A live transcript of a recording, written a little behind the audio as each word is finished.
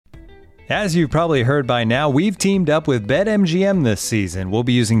As you've probably heard by now, we've teamed up with BetMGM this season. We'll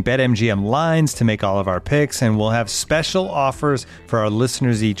be using BetMGM lines to make all of our picks, and we'll have special offers for our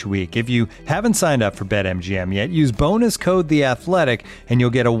listeners each week. If you haven't signed up for BetMGM yet, use bonus code The Athletic, and you'll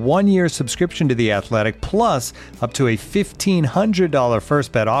get a 1-year subscription to The Athletic, plus up to a $1,500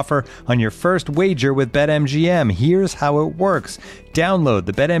 first bet offer on your first wager with BetMGM. Here's how it works. Download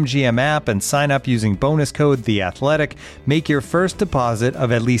the BetMGM app and sign up using bonus code The Athletic. Make your first deposit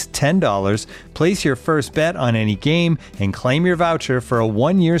of at least $10. Place your first bet on any game and claim your voucher for a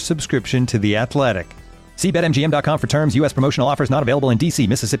 1-year subscription to The Athletic. See BetMGM.com for terms. U.S. promotional offers not available in D.C.,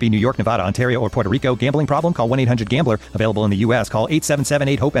 Mississippi, New York, Nevada, Ontario, or Puerto Rico. Gambling problem? Call 1-800-GAMBLER. Available in the U.S. Call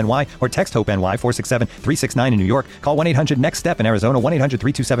 877-8-HOPE-NY or text HOPE-NY 467-369 in New York. Call 1-800-NEXT-STEP in Arizona.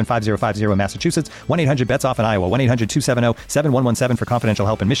 1-800-327-5050 in Massachusetts. 1-800-BETS-OFF in Iowa. 1-800-270-7117 for confidential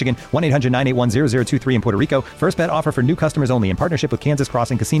help in Michigan. 1-800-981-0023 in Puerto Rico. First bet offer for new customers only in partnership with Kansas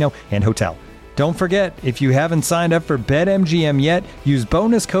Crossing Casino and Hotel. Don't forget, if you haven't signed up for BetMGM yet, use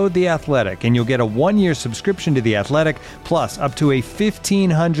bonus code The Athletic, and you'll get a 1-year subscription to The Athletic, plus up to a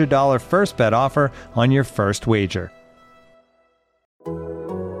 $1,500 first bet offer on your first wager.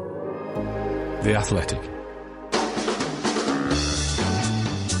 The Athletic.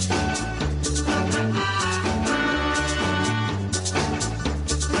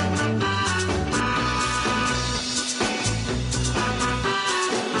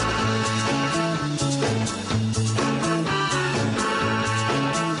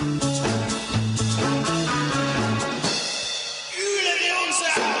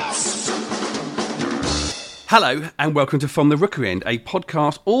 Hello and welcome to From the Rookery End, a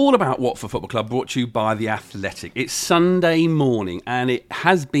podcast all about Watford Football Club, brought to you by The Athletic. It's Sunday morning and it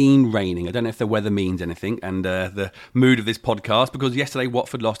has been raining. I don't know if the weather means anything and the mood of this podcast, because yesterday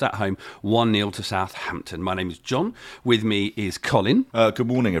Watford lost at home 1-0 to Southampton. My name is John. With me is Colin. Good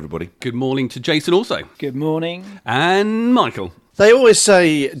morning, everybody. Good morning to Jason also. Good morning. And Michael. They always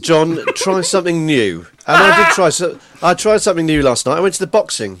say, John, try something new. And I tried something new last night. I went to the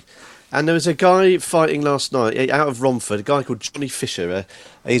boxing. And there was a guy fighting last night out of Romford, a guy called Johnny Fisher.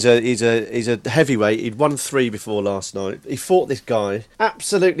 He's a heavyweight. He'd won 3 before last night. He fought this guy,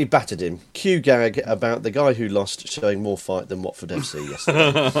 absolutely battered him. Cue gag about the guy who lost showing more fight than Watford FC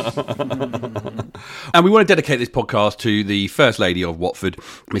yesterday. And we want to dedicate this podcast to the First Lady of Watford,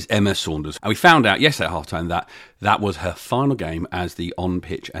 Miss Emma Saunders. And we found out yesterday at half-time that was her final game as the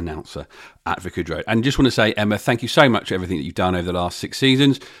on-pitch announcer at Vicarage Road. And just want to say, Emma, thank you so much for everything that you've done over the last 6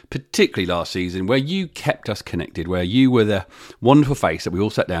 seasons, particularly last season, where you kept us connected, where you were the wonderful face that we all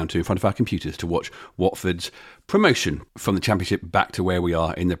sat down to in front of our computers to watch Watford's promotion from the Championship back to where we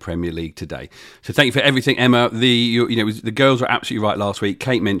are in the Premier League today. So thank you for everything, Emma. The girls were absolutely right last week.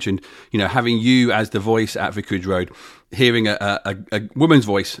 Kate mentioned, having you as the voice at Vicarage Road. Hearing a woman's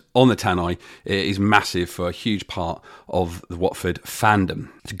voice on the Tannoy is massive for a huge part of the Watford fandom.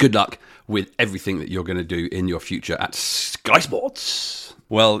 So good luck with everything that you're going to do in your future at Sky Sports.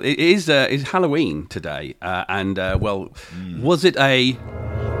 Well, it is Halloween today, was it a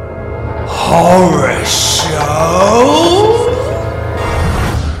horror show?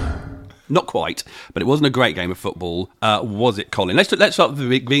 Not quite, but it wasn't a great game of football, was it, Colin? Let's start at the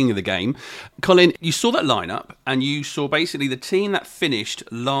beginning of the game. Colin, you saw that lineup, and you saw basically the team that finished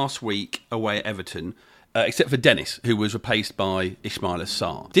last week away at Everton, except for Dennis, who was replaced by Ismaila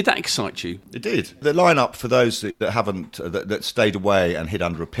Sarr. Did that excite you? It did. The lineup, for those that stayed away and hid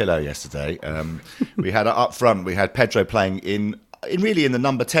under a pillow yesterday, we had up front. We had Pedro playing in the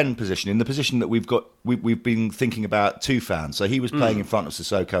number 10 position, in the position that we've been thinking about Tufan. So he was playing in front of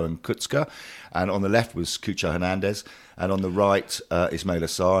Sissoko and Kutska, and on the left was Cucho Hernandez, and on the right Ismaila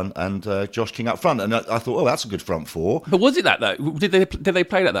Sarr and Josh King up front. And I thought, that's a good front four. But was it that though? Did they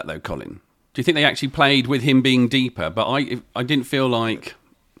play like that though, Colin? Do you think they actually played with him being deeper? But I didn't feel like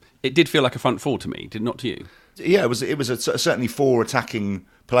it did feel like a front four to me. Did not to you? Yeah, it was certainly 4 attacking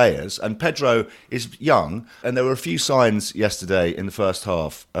players, and Pedro is young, and there were a few signs yesterday in the first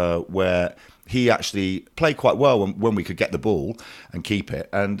half where he actually played quite well when we could get the ball and keep it,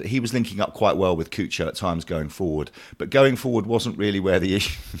 and he was linking up quite well with Cucho at times going forward, but going forward wasn't really where the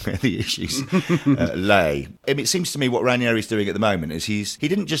issues lay. It seems to me what Ranieri's doing at the moment is he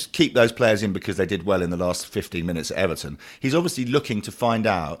didn't just keep those players in because they did well in the last 15 minutes at Everton. He's obviously looking to find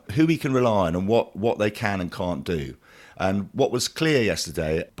out who he can rely on and what they can and can't do. And what was clear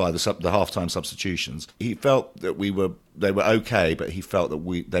yesterday by the half-time substitutions, he felt that they were okay, but he felt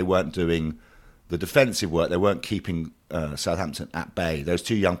that they weren't doing the defensive work. They weren't keeping Southampton at bay, those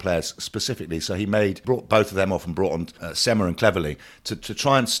 2 young players specifically. So he brought both of them off and brought on Semmer and Cleverley to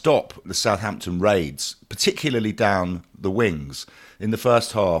try and stop the Southampton raids particularly down the wings. In the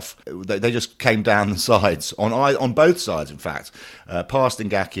first half, they just came down the sides on both sides. In fact, past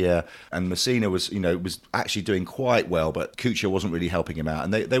Ngakia, and Messina was actually doing quite well, but Kucho wasn't really helping him out,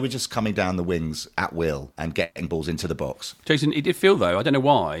 and they were just coming down the wings at will and getting balls into the box. Jason, it did feel though, I don't know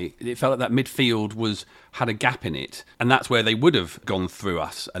why, it felt like that midfield had a gap in it, and that's where they would have gone through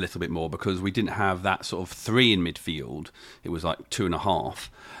us a little bit more, because we didn't have that sort of 3 in midfield. It was like 2.5.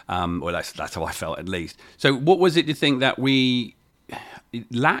 Well, that's how I felt at least. So, what was it? Do you think that we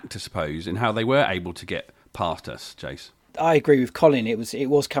lacked, I suppose, in how they were able to get past us, Jace? I agree with Colin. It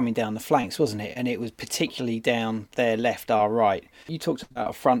was coming down the flanks, wasn't it? And it was particularly down their left, our right. You talked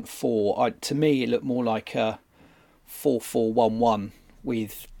about a front four. To me, it looked more like a 4-4-1-1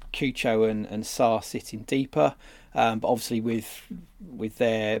 with Kucho and Sarr sitting deeper. But obviously with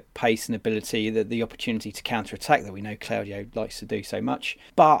their pace and ability, the opportunity to counter-attack that we know Claudio likes to do so much.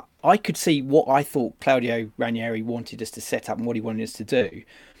 But I could see what I thought Claudio Ranieri wanted us to set up and what he wanted us to do.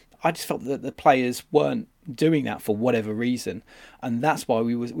 I just felt that the players weren't doing that for whatever reason, and that's why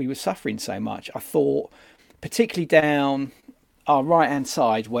we were suffering so much. I thought, particularly down our right-hand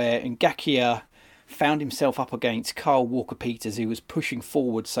side, where Ngakia found himself up against Kyle Walker-Peters, who was pushing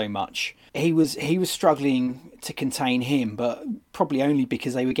forward so much. He was struggling to contain him, but probably only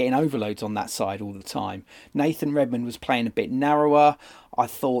because they were getting overloads on that side all the time. Nathan Redmond was playing a bit narrower. I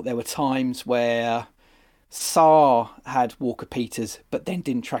thought there were times where Sarr had Walker-Peters, but then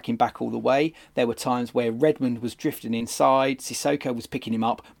didn't track him back all the way. There were times where Redmond was drifting inside. Sissoko was picking him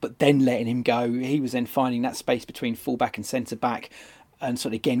up, but then letting him go. He was then finding that space between full-back and centre-back, and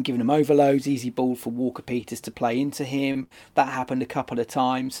sort of again giving him overloads, easy ball for Walker-Peters to play into him. That happened a couple of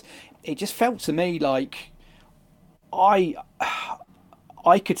times. It just felt to me like I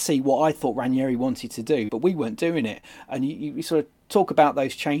could see what I thought Ranieri wanted to do, but we weren't doing it. And you sort of talk about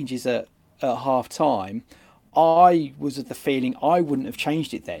those changes at half time. I was of the feeling I wouldn't have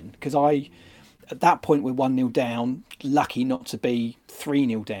changed it then, because at that point we're 1-0 down, lucky not to be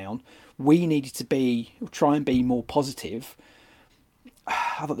 3-0 down. We needed to try and be more positive.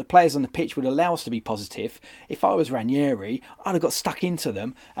 I thought the players on the pitch would allow us to be positive. If I was Ranieri, I'd have got stuck into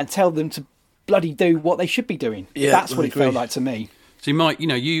them and tell them to bloody do what they should be doing. Yeah, that's what it felt like to me. So, Mike,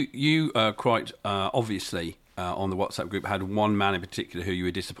 you quite obviously on the WhatsApp group had one man in particular who you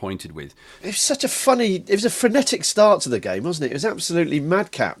were disappointed with. It was a frenetic start to the game, wasn't it? It was absolutely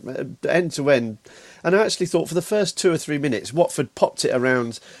madcap, end to end. And I actually thought for the first 2 or 3 minutes, Watford popped it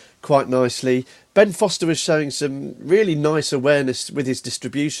around quite nicely. Ben Foster was showing some really nice awareness with his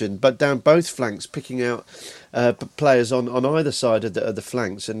distribution, but down both flanks, picking out players on either side of the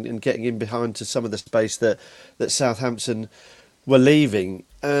flanks and getting in behind to some of the space that Southampton were leaving.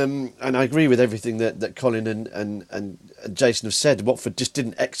 And I agree with everything that Colin and Jason have said. Watford just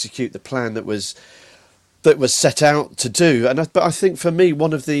didn't execute the plan that was set out to do. But I think for me,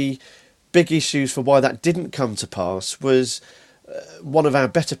 one of the big issues for why that didn't come to pass was one of our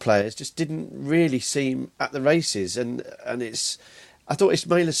better players just didn't really seem at the races, and I thought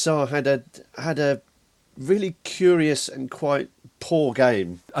Ismaila Sarr had a really curious and quite poor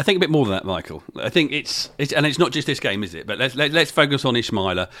game. I think a bit more than that, Michael. I think it's not just this game, is it? But let's focus on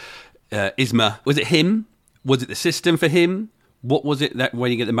Ismaila. Isma, was it him? Was it the system for him? What was it that why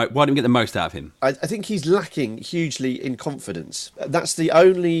didn't we get the most out of him? I think he's lacking hugely in confidence. That's the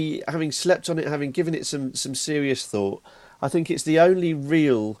only, having slept on it, having given it some serious thought, I think it's the only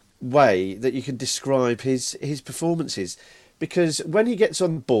real way that you can describe his performances. Because when he gets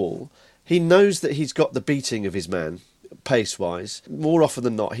on the ball, he knows that he's got the beating of his man, pace-wise. More often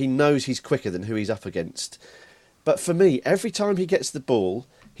than not, he knows he's quicker than who he's up against. But for me, every time he gets the ball,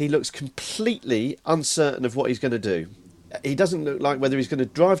 he looks completely uncertain of what he's going to do. He doesn't look like whether he's going to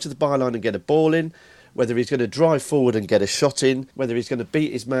drive to the byline and get a ball in, whether he's going to drive forward and get a shot in, whether he's going to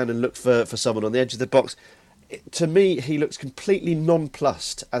beat his man and look for someone on the edge of the box. To me, he looks completely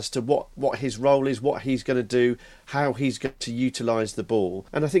nonplussed as to what his role is, what he's going to do, how he's going to utilise the ball.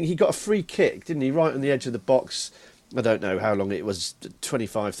 And I think he got a free kick, didn't he, right on the edge of the box. I don't know how long it was,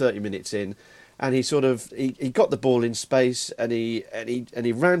 25, 30 minutes in. And he got the ball in space and he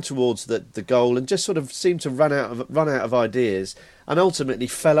ran towards the goal and just sort of seemed to run out of ideas and ultimately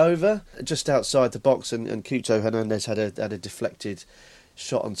fell over just outside the box, and Cucho Hernandez had a deflected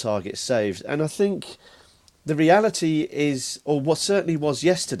shot on target saved. And I think the reality is, or what certainly was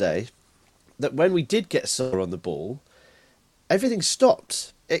yesterday, that when we did get Sarr on the ball, everything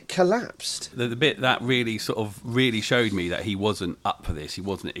stopped. It collapsed. The bit that really showed me that he wasn't up for this, he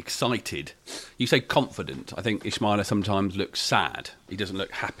wasn't excited. You say confident. I think Ismaila sometimes looks sad. He doesn't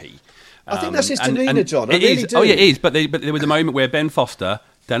look happy. I think that's his demeanour, John. I it really is. do. Oh, yeah, it is. But there was a moment where Ben Foster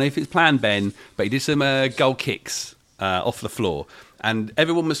don't know if it's Plan Ben, but he did some goal kicks off the floor, and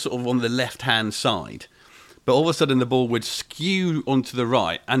everyone was sort of on the left-hand side. But all of a sudden, the ball would skew onto the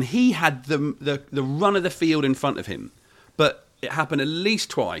right, and he had the run of the field in front of him. But it happened at least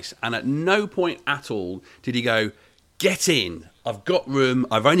twice, and at no point at all did he go, "Get in! I've got room.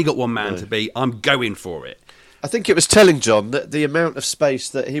 I've only got one man to beat. I'm going for it." I think it was telling, John, that the amount of space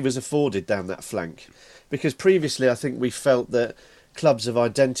that he was afforded down that flank. Because previously I think we felt that clubs have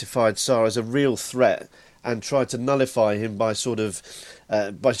identified Sarr as a real threat and tried to nullify him by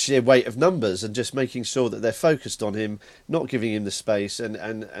by sheer weight of numbers and just making sure that they're focused on him, not giving him the space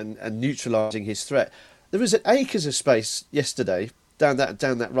and neutralising his threat. There was acres of space yesterday down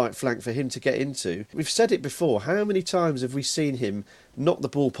that right flank for him to get into. We've said it before. How many times have we seen him knock the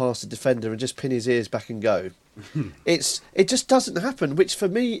ball past the defender and just pin his ears back and go? It just doesn't happen, which for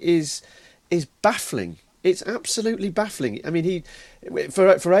me is baffling. It's absolutely baffling. I mean,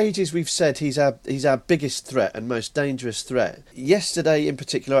 for ages we've said he's our biggest threat and most dangerous threat. Yesterday in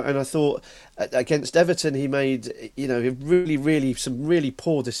particular, and I thought against Everton he made really some really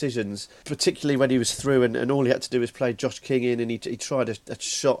poor decisions, particularly when he was through and all he had to do was play Josh King in, and he tried a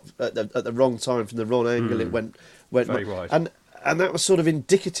shot at the wrong time from the wrong angle. It went very wide. And that was sort of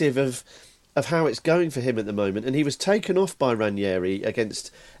indicative of how it's going for him at the moment, and he was taken off by Ranieri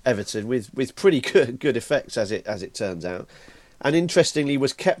against Everton with pretty good effects as it turns out, and interestingly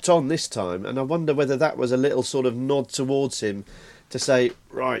was kept on this time, and I wonder whether that was a little sort of nod towards him to say,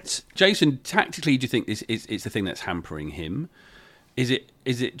 right, Jason, tactically, do you think it's the thing that's hampering him? Is it?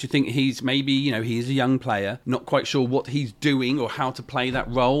 Do you think he's maybe he's a young player, not quite sure what he's doing or how to play that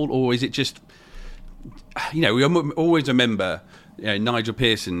role, or is it just we always remember Nigel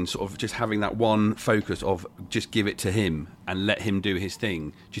Pearson sort of just having that one focus of just give it to him and let him do his thing.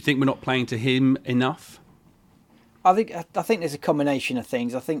 Do you think we're not playing to him enough? I think there's a combination of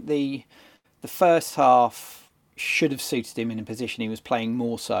things. I think the first half should have suited him in a position he was playing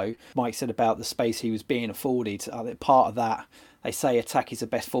more so. Mike said about the space he was being afforded. I think part of that, they say attack is the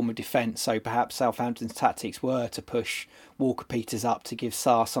best form of defence, so perhaps Southampton's tactics were to push Walker-Peters up to give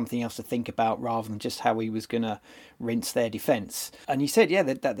Sarr something else to think about rather than just how he was going to rinse their defence. And you said,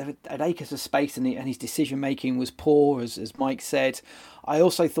 that acres of space and his decision-making was poor, as Mike said. I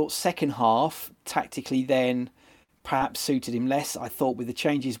also thought second half, tactically then, perhaps suited him less. I thought with the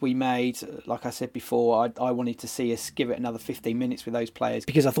changes we made, like I said before, I wanted to see us give it another 15 minutes with those players,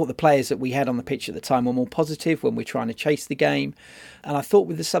 because I thought the players that we had on the pitch at the time were more positive when we're trying to chase the game. And I thought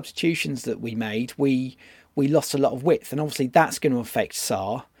with the substitutions that we made, we lost a lot of width, and obviously that's going to affect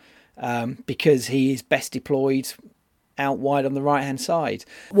Sarr because he is best deployed out wide on the right hand side.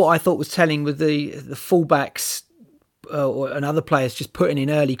 What I thought was telling with the fullbacks and other players just putting in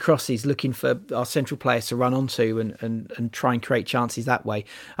early crosses, looking for our central players to run onto and try and create chances that way.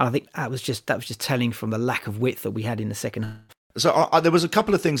 And I think that was just telling from the lack of width that we had in the second half. So there was a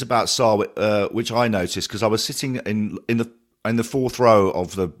couple of things about Sarr which I noticed, because I was sitting in the fourth row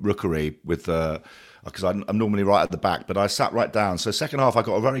of the rookery with because I'm normally right at the back, but I sat right down. So second half, I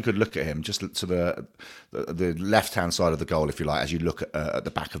got a very good look at him, just to the left-hand side of the goal, if you like. As you look at the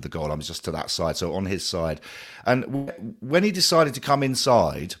back of the goal, I'm just to that side, so on his side. And when he decided to come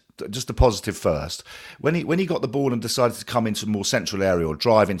inside, just a positive first, when he got the ball and decided to come into more central area or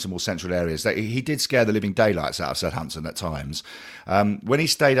drive into more central areas, he did scare the living daylights out of Southampton at times. When he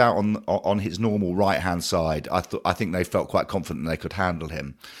stayed out on his normal right-hand side, I think they felt quite confident they could handle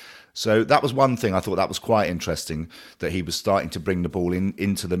him. So that was one thing. I thought that was quite interesting, that he was starting to bring the ball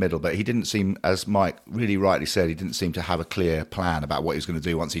into the middle, but he didn't seem, as Mike really rightly said, he didn't seem to have a clear plan about what he was going to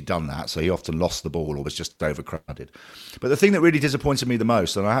do once he'd done that. So he often lost the ball or was just overcrowded. But the thing that really disappointed me the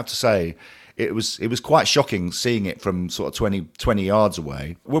most, and I have to say, it was quite shocking seeing it from sort of 20 yards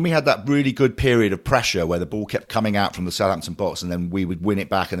away. When we had that really good period of pressure where the ball kept coming out from the Southampton box and then we would win it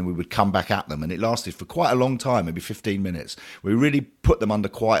back and then we would come back at them, and it lasted for quite a long time, maybe 15 minutes. We really put them under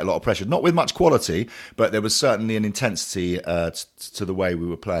quite a lot of pressure, not with much quality, but there was certainly an intensity to the way we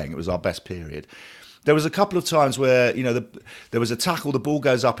were playing. It was our best period. There was a couple of times where there was a tackle, the ball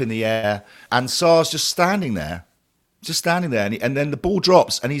goes up in the air and Sarr's just standing there, and then the ball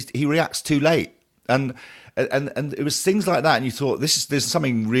drops and he reacts too late, and it was things like that, and you thought there's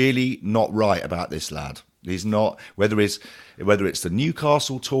something really not right about this lad. He's not, whether it's the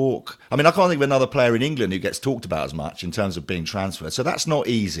Newcastle talk. I mean, I can't think of another player in England who gets talked about as much in terms of being transferred. So that's not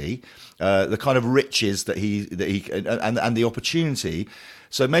easy. The kind of riches that he and the opportunity.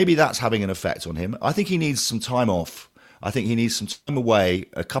 So maybe that's having an effect on him. I think he needs some time off. I think he needs some time away,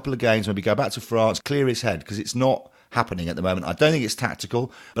 a couple of games, maybe go back to France, clear his head, because it's not happening at the moment. I don't think it's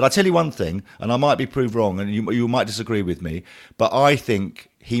tactical, but I tell you one thing, and I might be proved wrong, and you might disagree with me, but I think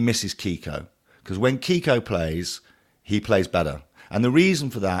he misses Kiko. Because when Kiko plays, he plays better. And the reason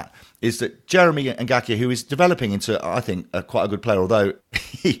for that is that Jeremy Ngakia, who is developing into, I think, quite a good player, although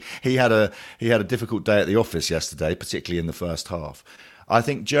he had a difficult day at the office yesterday, particularly in the first half. I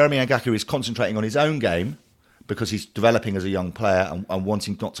think Jeremy Ngakia is concentrating on his own game because he's developing as a young player and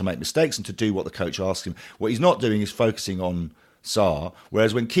wanting not to make mistakes and to do what the coach asks him. What he's not doing is focusing on Sarr.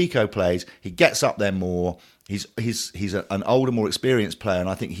 Whereas when Kiko plays, he gets up there more. He's an older, more experienced player, and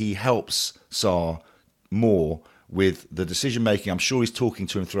I think he helps Sarr more with the decision making. I'm sure he's talking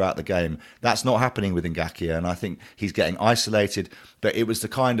to him throughout the game. That's not happening with Ngakia, and I think he's getting isolated. But it was the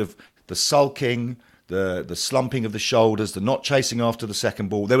kind of the sulking, the slumping of the shoulders, the not chasing after the second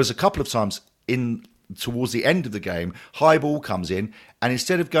ball. There was a couple of times towards the end of the game, high ball comes in, and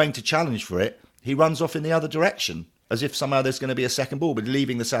instead of going to challenge for it, he runs off in the other direction, as if somehow there's going to be a second ball, but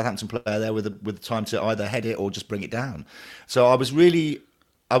leaving the Southampton player there with time to either head it or just bring it down. So I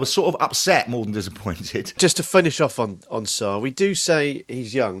was sort of upset more than disappointed. Just to finish off on Sarr, we do say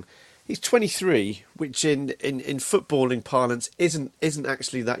he's young. He's 23, which in footballing parlance isn't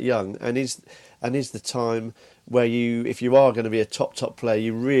actually that young, and is the time where if you are going to be a top player,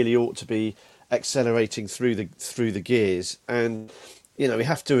 you really ought to be accelerating through the gears. And we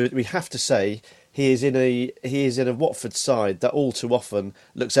have to say he is in a Watford side that all too often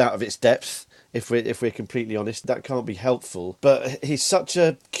looks out of its depth. If we're completely honest, that can't be helpful. But he's such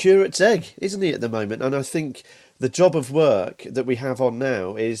a curate's egg, isn't he, at the moment? And I think the job of work that we have on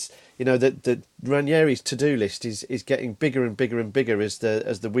now is, that Ranieri's to-do list is getting bigger and bigger and bigger as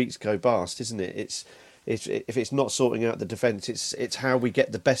the weeks go past, isn't it? It's if it's not sorting out the defence, it's how we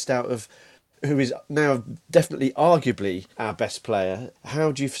get the best out of who is now definitely arguably our best player.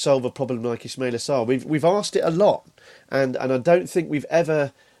 How do you solve a problem like Ismaila Sarr? We've asked it a lot, and I don't think we've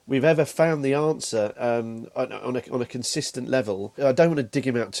ever found the answer on a consistent level. I don't want to dig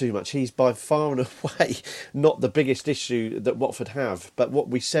him out too much. He's by far and away not the biggest issue that Watford have. But what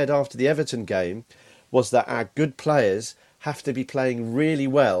we said after the Everton game was that our good players have to be playing really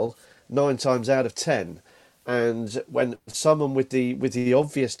well 9 times out of 10. And when someone with the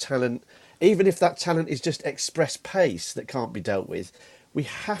obvious talent, even if that talent is just express pace that can't be dealt with, we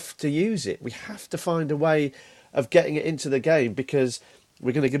have to use it. We have to find a way of getting it into the game, because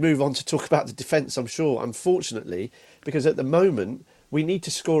we're going to move on to talk about the defence, I'm sure, unfortunately, because at the moment we need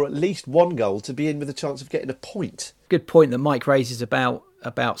to score at least one goal to be in with a chance of getting a point. Good point that Mike raises about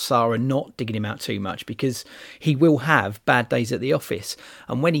Sarr and not digging him out too much, because he will have bad days at the office.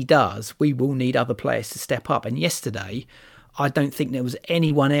 And when he does, we will need other players to step up. And yesterday, I don't think there was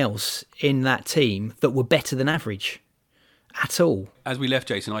anyone else in that team that were better than average at all. As we left,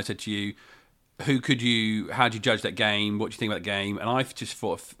 Jason, I said to you, how do you judge that game? What do you think about the game? And I just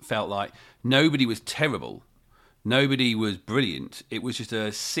felt like nobody was terrible. Nobody was brilliant. It was just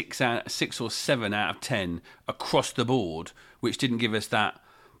a 6 or 7 out of 10 across the board, which didn't give us that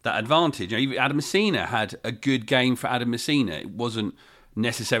advantage. Even Adam Messina had a good game for Adam Messina. It wasn't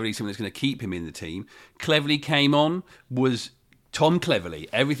necessarily something that's going to keep him in the team. Cleverley came on, was Tom Cleverley.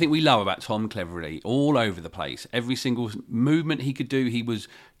 Everything we love about Tom Cleverley, all over the place. Every single movement he could do, he was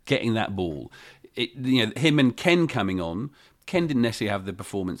getting that ball. Him and Ken coming on, Ken didn't necessarily have the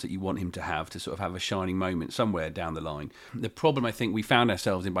performance that you want him to sort of have a shining moment somewhere down the line. The problem I think we found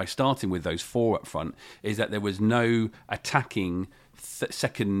ourselves in by starting with those 4 up front is that there was no attacking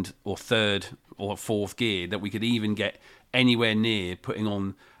second or third or fourth gear that we could even get anywhere near putting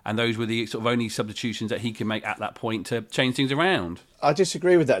on, and those were the sort of only substitutions that he could make at that point to change things around. I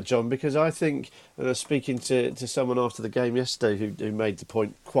disagree with that, John, because I think, and I was speaking to someone after the game yesterday who made the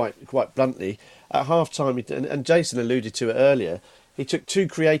point quite bluntly, at half-time, and Jason alluded to it earlier, he took 2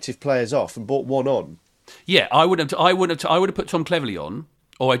 creative players off and brought one on. Yeah, I would have put Tom Cleverley on,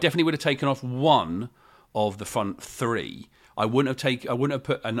 or I definitely would have taken off one of the front 3. I wouldn't have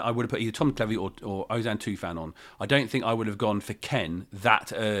put either Tom Cleverley or Ozan Tufan on. I don't think I would have gone for Ken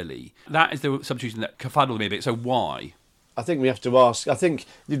that early. That is the substitution that confuddled me a bit. So why? I think we have to ask. I think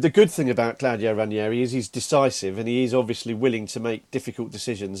the good thing about Claudio Ranieri is he's decisive, and he is obviously willing to make difficult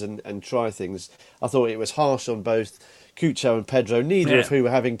decisions and try things. I thought it was harsh on both Cucho and Pedro, neither of who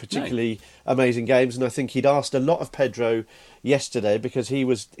were having particularly amazing games, and I think he'd asked a lot of Pedro yesterday, because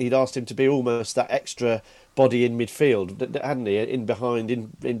he'd asked him to be almost that extra body in midfield, hadn't he? In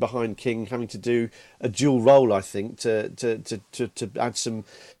behind King, having to do a dual role, I think, to add some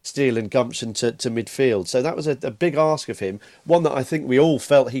steel and gumption to midfield. So that was a big ask of him, one that I think we all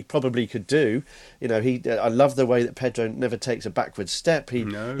felt he probably could do. I love the way that Pedro never takes a backward step.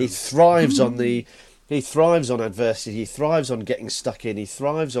 He thrives on the he thrives on adversity. He thrives on getting stuck in. He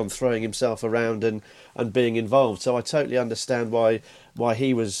thrives on throwing himself around and being involved. So I totally understand why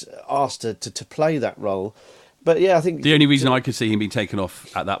he was asked to play that role. But yeah, I think the only reason I could see him being taken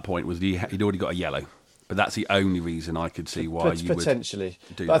off at that point was he'd already got a yellow. But that's the only reason I could see why you potentially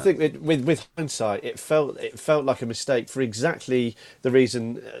would do but that. I think that with hindsight, it felt like a mistake for exactly the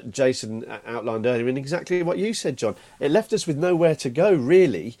reason Jason outlined earlier, and exactly what you said, John. It left us with nowhere to go,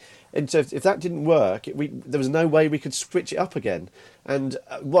 really. And so if that didn't work, there was no way we could switch it up again. And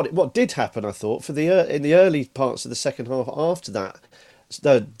what did happen, I thought, in the early parts of the second half after that,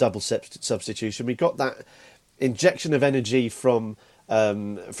 the double substitution, we got that injection of energy from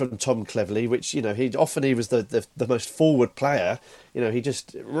Tom Cleverley, which, you know, he was the most forward player. You know, he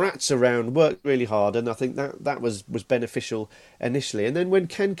just rats around, worked really hard, and I think that was beneficial initially. And then when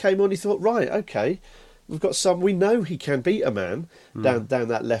Ken came on, he thought, right, okay, we know he can beat a man down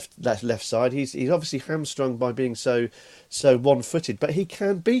that left side. He's obviously hamstrung by being so one-footed, but he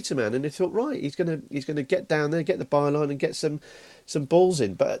can beat a man. And he thought, right, he's gonna get down there, get the byline, and get some balls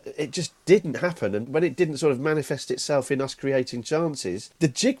in. But it just didn't happen. And when it didn't sort of manifest itself in us creating chances, the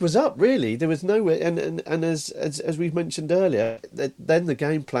jig was up. Really, there was nowhere. And as we mentioned earlier, then the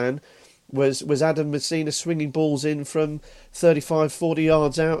game plan was Adam Messina swinging balls in from 35, 40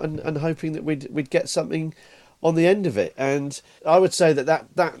 yards out and hoping that we'd get something on the end of it. And I would say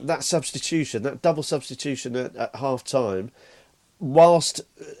that substitution, that double substitution at half time, whilst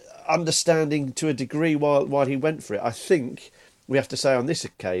understanding to a degree why he went for it, I think we have to say on this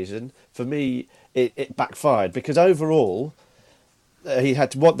occasion, for me, it backfired, because overall he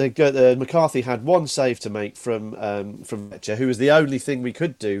had McCarthy had one save to make from Fletcher, who was the only thing we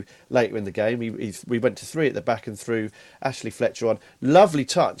could do later in the game. We went to 3 at the back and threw Ashley Fletcher on. Lovely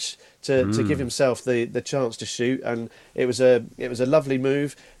touch to give himself the chance to shoot, and it was a lovely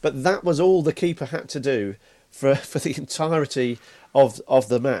move. But that was all the keeper had to do for the entirety of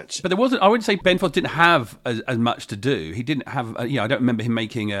the match. But there wasn't. I wouldn't say Ben Foster didn't have as much to do. He didn't have. I don't remember him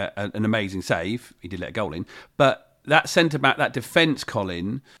making an amazing save. He did let a goal in, but that centre back, that defence,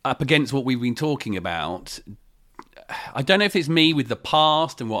 Colin, up against what we've been talking about. I don't know if it's me with the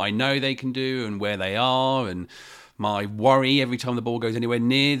past and what I know they can do and where they are, and my worry every time the ball goes anywhere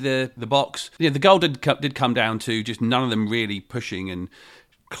near the box. The goal did come down to just none of them really pushing and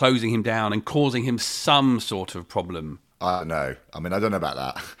closing him down and causing him some sort of problem. I don't know. I mean, I don't know about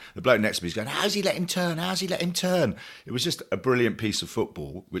that. The bloke next to me is going, how's he let him turn? How's he let him turn? It was just a brilliant piece of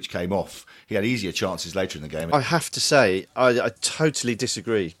football which came off. He had easier chances later in the game. I have to say, I totally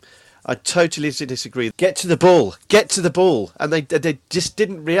disagree. Get to the ball. And they just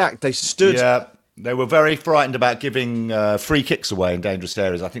didn't react. They stood. Yeah, they were very frightened about giving free kicks away in dangerous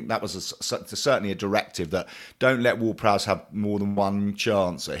areas. I think that was certainly a directive, that don't let Ward-Prowse have more than one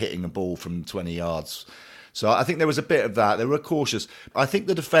chance at hitting a ball from 20 yards. So I think there was a bit of that. They were cautious. I think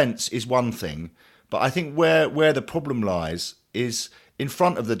the defence is one thing, but I think where the problem lies is in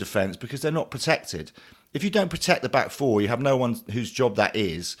front of the defence, because they're not protected. If you don't protect the back four, you have no one whose job that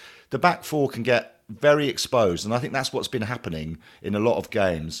is. The back four can get very exposed, and I think that's what's been happening in a lot of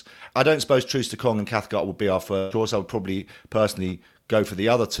games. I don't suppose Troost-Ekong and Cathcart would be our first choice. I would probably personally go for the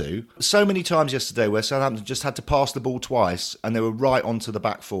other two. So many times yesterday where Southampton just had to pass the ball twice and they were right onto the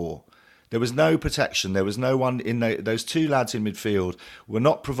back four. There was no protection. There was no one in those two lads in midfield were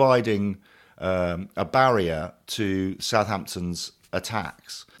not providing a barrier to Southampton's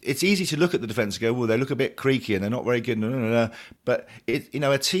attacks. It's easy to look at the defence and go, well, they look a bit creaky and they're not very good. No. But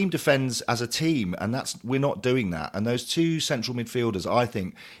a team defends as a team, and we're not doing that. And those two central midfielders, I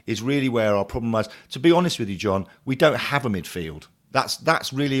think, is really where our problem lies. To be honest with you, John, we don't have a midfield.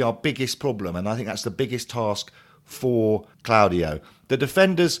 That's really our biggest problem, and I think that's the biggest task for Claudio. The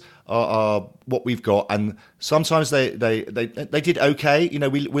defenders are what we've got, and sometimes they did okay.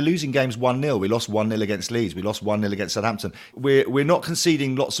 We're losing games 1-0. We lost 1-0 against Leeds. We lost 1-0 against Southampton. We're not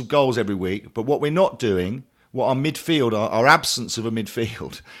conceding lots of goals every week, but what we're not doing, what our midfield, our absence of a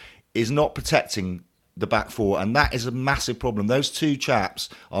midfield, is not protecting the back four, and that is a massive problem. Those two chaps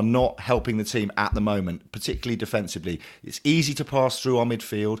are not helping the team at the moment, particularly defensively. It's easy to pass through our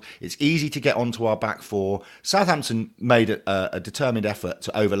midfield. It's easy to get onto our back four. Southampton made a determined effort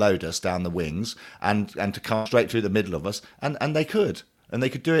to overload us down the wings and to come straight through the middle of us, and they could. And they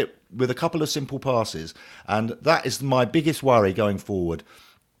could do it with a couple of simple passes. And that is my biggest worry going forward,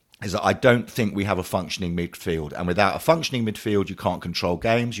 is that I don't think we have a functioning midfield. And without a functioning midfield, you can't control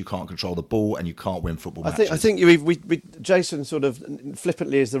games, you can't control the ball, and you can't win football matches. I think we Jason sort of,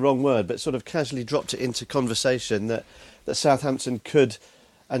 flippantly is the wrong word, but sort of casually dropped it into conversation that Southampton could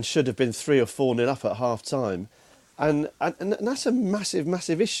and should have been 3 or 4-0 up at half-time. And that's a massive,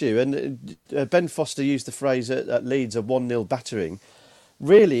 massive issue. And Ben Foster used the phrase at Leeds, a 1-0 battering.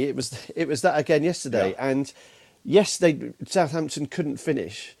 Really, it was that again yesterday. Yeah. And yes, Southampton couldn't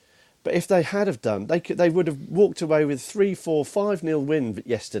finish. But if they had have done, they would have walked away with 3-4, 5-0 win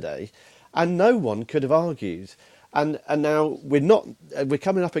yesterday. And no one could have argued. And now we're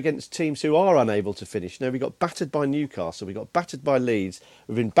coming up against teams who are unable to finish. Now, we got battered by Newcastle, we got battered by Leeds,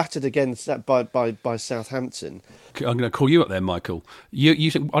 we've been battered against that by Southampton. I'm going to call you up there, Michael.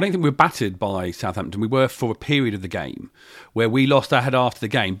 You said, I don't think we were battered by Southampton. We were for a period of the game where we lost our head after the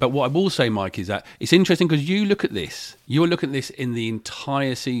game. But what I will say, Mike, is that it's interesting because you're looking at this in the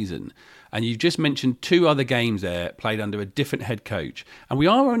entire season. And you've just mentioned 2 other games there played under a different head coach. And we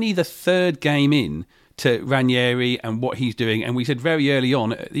are only the 3rd game in to Ranieri and what he's doing. And we said very early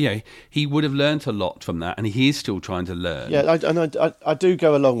on, he would have learnt a lot from that, and he is still trying to learn. Yeah, I do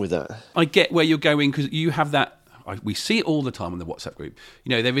go along with that. I get where you're going because you have that. We see it all the time on the WhatsApp group.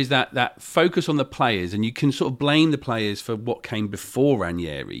 There is that focus on the players, and you can sort of blame the players for what came before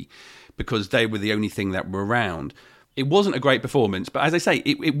Ranieri because they were the only thing that were around. It wasn't a great performance, but as I say,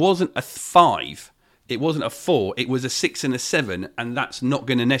 it wasn't a 5. It wasn't a 4. It was a 6 and a 7, and that's not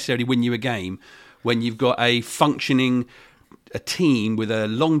going to necessarily win you a game when you've got a functioning team with a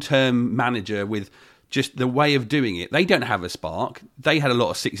long-term manager with just the way of doing it. They don't have a spark. They had a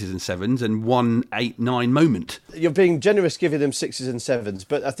lot of 6s and 7s and 1, 8, 9 moment. You're being generous giving them 6s and 7s,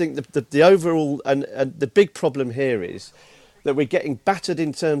 but I think the overall and the big problem here is that we're getting battered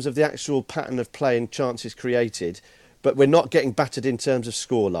in terms of the actual pattern of play and chances created, but we're not getting battered in terms of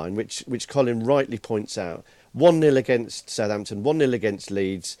scoreline, which Colin rightly points out. 1-0 against Southampton, 1-0 against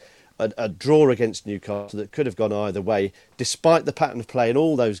Leeds, a draw against Newcastle that could have gone either way, despite the pattern of play in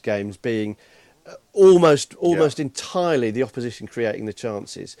all those games being almost entirely the opposition creating the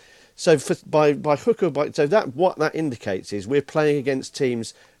chances. So by hook or by what that indicates is we're playing against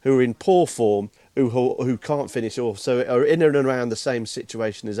teams who are in poor form, who can't finish, or so are in and around the same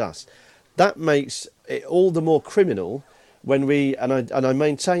situation as us. That makes it all the more criminal when I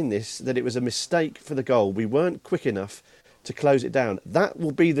maintain this, that it was a mistake for the goal. We weren't quick enough to close it down. That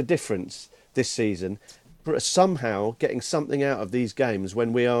will be the difference this season, for somehow getting something out of these games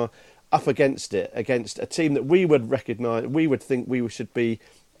when we are up against a team that we would recognise, we would think we should be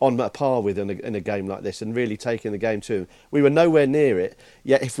on a par with in a game like this and really taking the game to them. We were nowhere near it,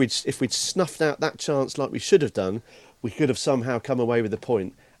 yet if we'd snuffed out that chance like we should have done, we could have somehow come away with a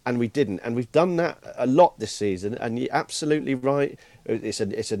point. And we didn't, and we've done that a lot this season. And you're absolutely right.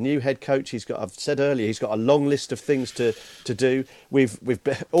 It's a new head coach. I've said earlier, he's got a long list of things to do. We've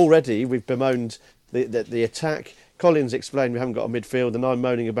bemoaned the attack. Colin's explained we haven't got a midfield, and I'm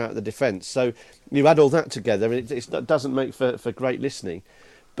moaning about the defence. So you add all that together, and it doesn't make for great listening.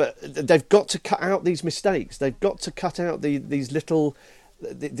 But they've got to cut out these mistakes. They've got to cut out these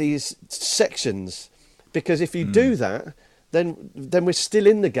sections, because if you do that, then we're still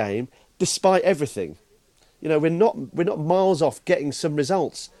in the game despite everything. We're not miles off getting some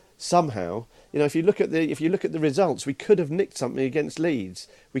results somehow. If you look at the results, we could have nicked something against Leeds.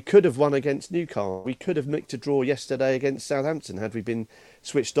 We could have won against Newcastle. We could have nicked a draw yesterday against Southampton had we been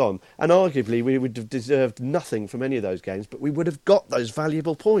switched on. And arguably we would have deserved nothing from any of those games, but we would have got those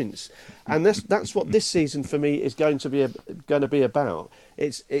valuable points. And that's what this season for me is going to be about.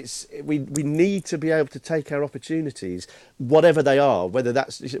 We need to be able to take our opportunities, whatever they are. Whether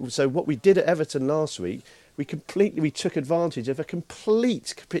that's so, what we did at Everton last week, we took advantage of a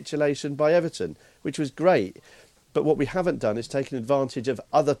complete capitulation by Everton, which was great. But what we haven't done is taken advantage of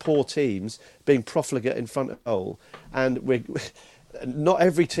other poor teams being profligate in front of goal, and not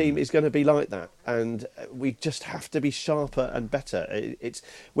every team is going to be like that, and we just have to be sharper and better.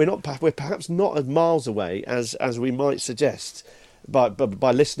 We're perhaps not as miles away as we might suggest by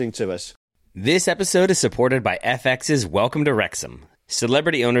listening to us. This episode is supported by FX's Welcome to Wrexham.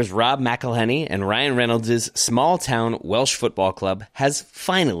 Celebrity owners Rob McElhenney and Ryan Reynolds' small-town Welsh football club has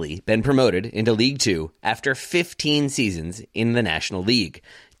finally been promoted into League Two after 15 seasons in the National League.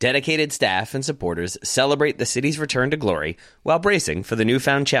 Dedicated staff and supporters celebrate the city's return to glory while bracing for the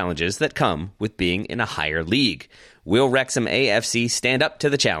newfound challenges that come with being in a higher league. Will Wrexham AFC stand up to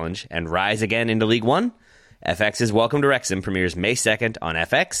the challenge and rise again into League One? FX's Welcome to Wrexham premieres May 2nd on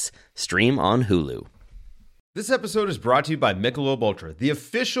FX, stream on Hulu. This episode is brought to you by Michelob Ultra, the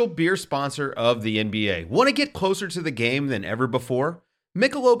official beer sponsor of the NBA. Want to get closer to the game than ever before?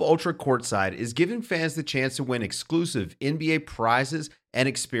 Michelob Ultra Courtside is giving fans the chance to win exclusive NBA prizes and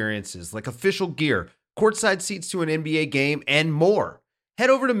experiences like official gear, courtside seats to an NBA game, and more. Head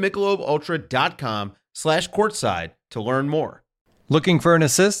over to MichelobUltra.com/courtside to learn more. Looking for an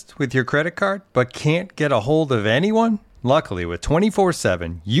assist with your credit card, but can't get a hold of anyone? Luckily, with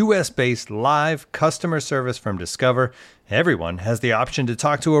 24/7 US-based live customer service from Discover, everyone has the option to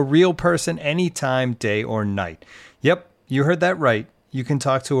talk to a real person anytime, day or night. Yep, you heard that right. You can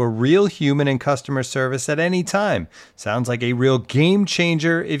talk to a real human in customer service at any time. Sounds like a real game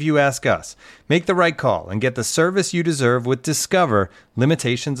changer if you ask us. Make the right call and get the service you deserve with Discover.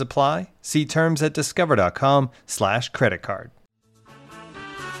 Limitations apply. See terms at discover.com/creditcard.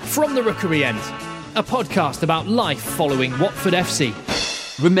 From the Rookery End, a podcast about life following Watford FC.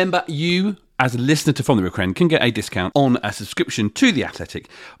 Remember, you, as a listener to From the Rookery End, can get a discount on a subscription to The Athletic.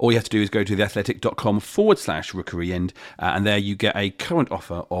 All you have to do is go to theathletic.com/Rookery End, and there you get a current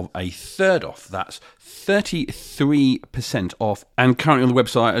offer of a third off. That's 33% off, and currently on the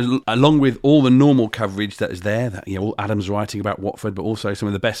website, along with all the normal coverage that is there, that all Adam's writing about Watford, but also some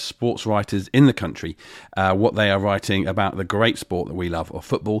of the best sports writers in the country, what they are writing about the great sport that we love, of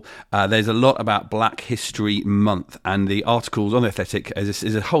football. There's a lot about Black History Month, and the articles on The Athletic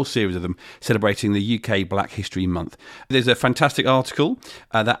is a whole series of them celebrating the UK Black History Month. There's a fantastic article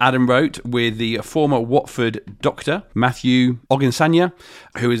that Adam wrote with the former Watford doctor, Matthew Ogunsanya,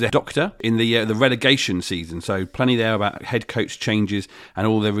 who is a doctor in the relegation season. So plenty there about head coach changes and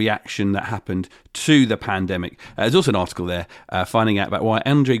all the reaction that happened to the pandemic. There's also an article there finding out about why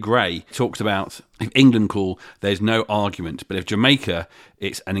Andre Gray talks about if England call, there's no argument, but if Jamaica,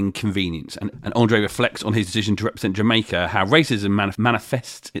 it's an inconvenience. And Andre reflects on his decision to represent Jamaica, how racism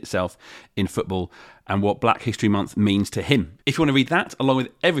manifests itself in football, and what Black History Month means to him. If you want to read that, along with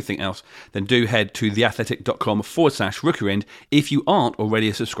everything else, then do head to theathletic.com/Rookery End if you aren't already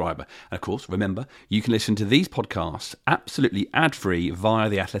a subscriber. And of course, remember, you can listen to these podcasts absolutely ad-free via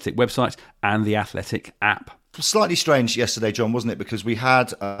the Athletic website and the Athletic app. Slightly strange yesterday, John, wasn't it? Because we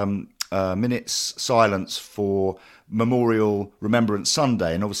had minutes silence for Memorial Remembrance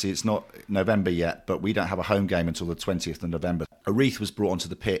Sunday, and obviously it's not November yet, but we don't have a home game until the 20th of November. A wreath was brought onto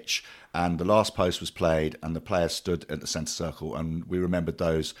the pitch, and the last post was played, and the players stood at the centre circle, and we remembered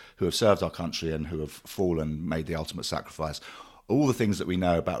those who have served our country and who have fallen, made the ultimate sacrifice. All the things that we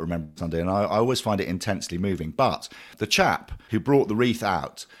know about Remembrance Sunday, and I always find it intensely moving. But the chap who brought the wreath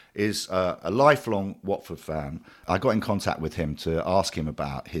out is a lifelong Watford fan. I got in contact with him to ask him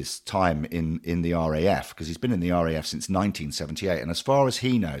about his time in the RAF, because he's been in the RAF since 1978, and as far as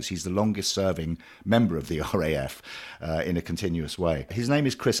he knows, he's the longest serving member of the RAF in a continuous way. His name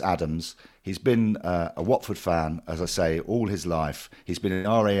is Chris Adams. He's been a Watford fan, as I say, all his life. He's been in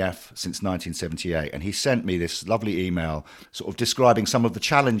RAF since 1978, and he sent me this lovely email sort of describing some of the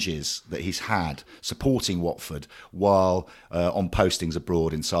challenges that he's had supporting Watford while on postings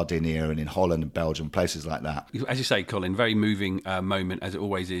abroad in Sardinia and in Holland and Belgium, places like that. As you say, Colin, very moving moment, as it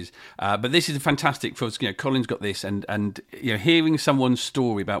always is. But this is fantastic for us. Colin's got this, and hearing someone's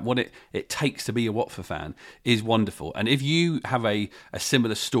story about what it takes to be a Watford fan is wonderful. And if you have a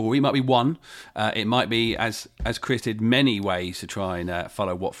similar story, it might be one. It might be, as Chris did, many ways to try and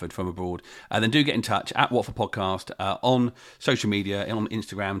follow Watford from abroad. Then do get in touch at Watford Podcast on social media, on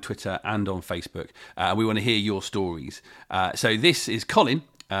Instagram, Twitter, and on Facebook. We want to hear your stories. So this is Colin,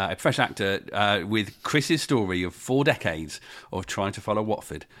 a professional actor, with Chris's story of 4 decades of trying to follow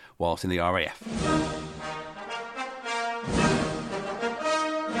Watford whilst in the RAF.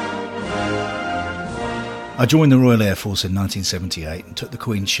 I joined the Royal Air Force in 1978 and took the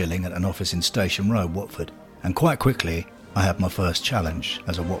Queen's Shilling at an office in Station Road, Watford. And quite quickly, I had my first challenge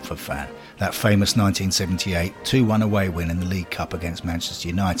as a Watford fan. That famous 1978 2-1 away win in the League Cup against Manchester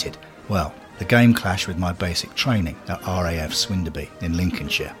United. Well, the game clashed with my basic training at RAF Swinderby in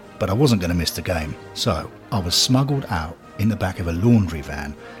Lincolnshire. But I wasn't going to miss the game, so I was smuggled out in the back of a laundry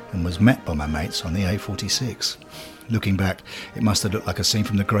van and was met by my mates on the A46. Looking back, it must have looked like a scene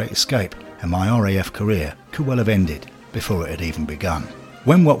from The Great Escape, and my RAF career could well have ended before it had even begun.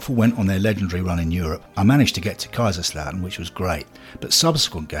 When Watford went on their legendary run in Europe, I managed to get to Kaiserslautern, which was great, but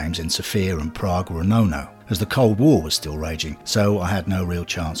subsequent games in Sofia and Prague were a no-no, as the Cold War was still raging, so I had no real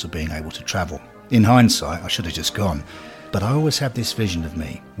chance of being able to travel. In hindsight, I should have just gone, but I always have this vision of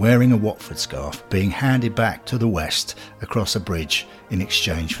me, wearing a Watford scarf, being handed back to the West across a bridge in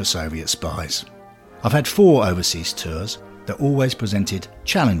exchange for Soviet spies. I've had 4 overseas tours that always presented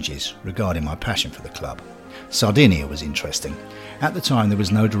challenges regarding my passion for the club. Sardinia was interesting. At the time there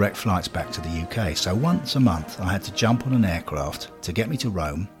was no direct flights back to the UK, so once a month I had to jump on an aircraft to get me to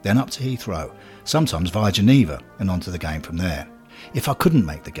Rome, then up to Heathrow, sometimes via Geneva and on to the game from there. If I couldn't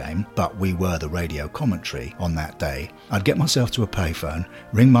make the game, but we were the radio commentary on that day, I'd get myself to a payphone,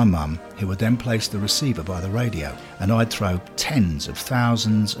 ring my mum, who would then place the receiver by the radio, and I'd throw tens of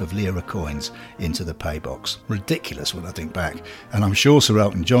thousands of lira coins into the pay box. Ridiculous when I think back, and I'm sure Sir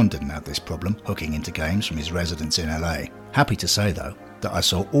Elton John didn't have this problem, hooking into games from his residence in LA. Happy to say, though, that I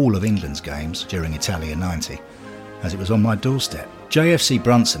saw all of England's games during Italia 90, as it was on my doorstep. JFC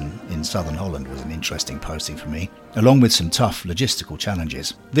Brunson in southern Holland was an interesting posting for me, along with some tough logistical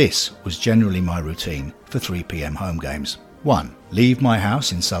challenges. This was generally my routine for 3 p.m. home games. 1. Leave my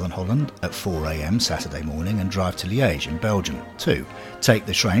house in southern Holland at 4 a.m. Saturday morning and drive to Liège in Belgium. 2. Take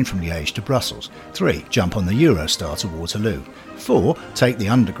the train from Liège to Brussels. 3. Jump on the Eurostar to Waterloo. 4. Take the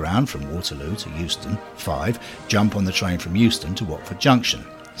underground from Waterloo to Euston. 5. Jump on the train from Euston to Watford Junction.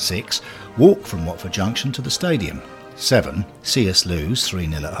 6. Walk from Watford Junction to the stadium. 7. See us lose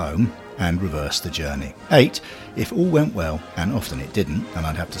 3-0 at home and reverse the journey. 8. If all went well, and often it didn't, and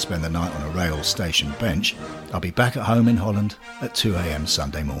I'd have to spend the night on a rail station bench, I'll be back at home in Holland at 2 a.m.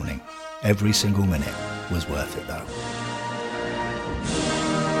 Sunday morning. Every single minute was worth it though.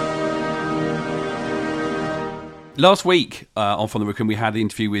 Last week on From the Rookery, we had the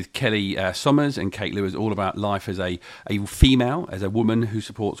interview with Kelly Sommers and Kate Lewis, all about life as a female, as a woman who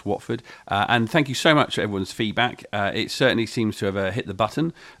supports Watford. And thank you so much for everyone's feedback. It certainly seems to have hit the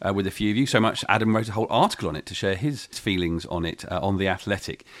button with a few of you. So much, Adam wrote a whole article on it to share his feelings on it on The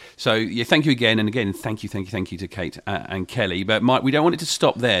Athletic. So yeah, thank you again. And again, thank you to Kate and Kelly. But Mike, we don't want it to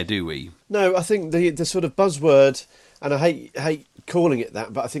stop there, do we? No, I think the sort of buzzword, and I hate calling it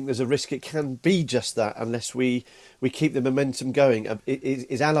that, but I think there's a risk it can be just that unless we keep the momentum going. It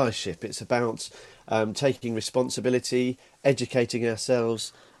is allyship. It's about taking responsibility, educating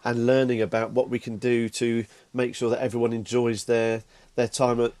ourselves, and learning about what we can do to make sure that everyone enjoys their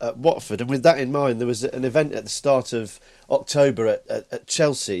time at Watford. And with that in mind, there was an event at the start of October at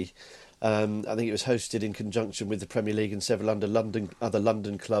Chelsea. I think it was hosted in conjunction with the Premier League and several other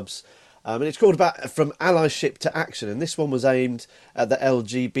London clubs. And it's called From Allyship to Action. And this one was aimed at the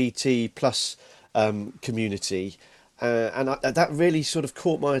LGBT plus community. And that really sort of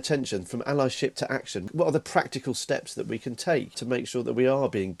caught my attention. From allyship to action. What are the practical steps that we can take to make sure that we are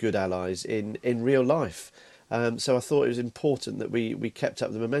being good allies in real life? So I thought it was important that we kept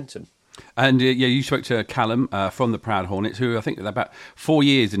up the momentum. And you spoke to Callum from the Proud Hornets, who I think are about 4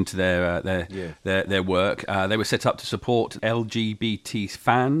 years into their work. They were set up to support LGBT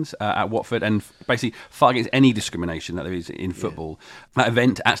fans at Watford and basically fight against any discrimination that there is in football. That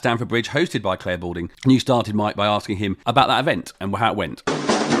event at Stamford Bridge, hosted by Claire Balding. And you started, Mike, by asking him about that event and how it went.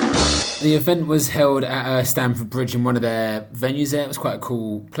 The event was held at Stamford Bridge in one of their venues there. It was quite a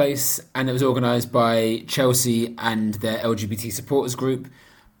cool place, and it was organised by Chelsea and their LGBT supporters group.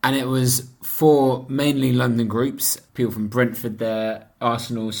 And it was for mainly London groups, people from Brentford there,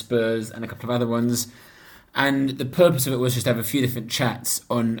 Arsenal, Spurs, and a couple of other ones. And the purpose of it was just to have a few different chats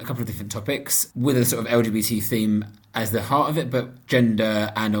on a couple of different topics with a sort of LGBT theme as the heart of it, but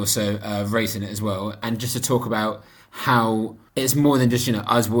gender and also race in it as well. And just to talk about how it's more than just,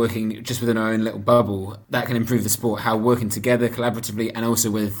 us working just within our own little bubble that can improve the sport, how working together collaboratively and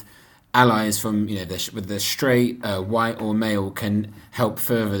also with allies from with the straight, white or male can help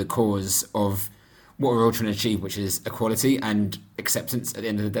further the cause of what we're all trying to achieve, which is equality and acceptance at the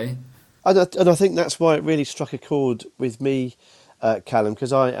end of the day. And I think that's why it really struck a chord with me, Callum,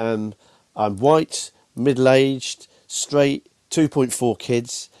 because I'm white, middle-aged, straight, 2.4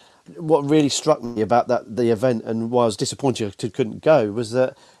 kids. What really struck me about the event and why I was disappointed I couldn't go was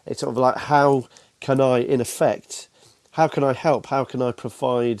that it's sort of like, how can I, in effect, how can I help? How can I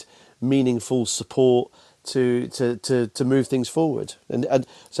provide meaningful support to move things forward? And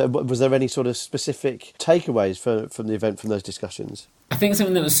so was there any sort of specific takeaways from the event, from those discussions? I think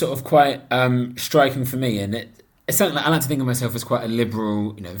something that was sort of quite striking for me, and it's something that I like to think of myself as quite a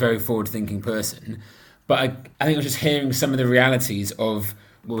liberal, very forward-thinking person, but I think I was just hearing some of the realities of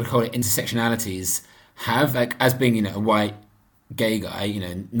what we call it intersectionalities have, like as being a white gay guy,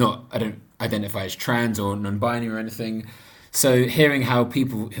 I don't identify as trans or non-binary or anything. So hearing how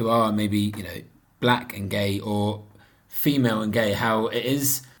people who are maybe, black and gay or female and gay, how it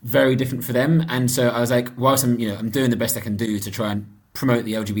is very different for them. And so I was like, whilst I'm doing the best I can do to try and promote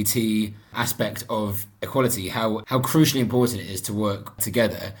the LGBT aspect of equality, how crucially important it is to work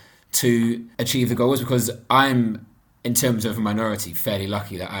together to achieve the goals, because I'm, in terms of a minority, fairly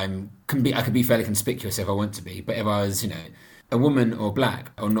lucky that I could be fairly conspicuous if I want to be. But if I was, a woman or black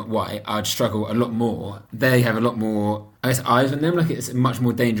or not white, I'd struggle a lot more. They have a lot more, eyes on them. Like, it's a much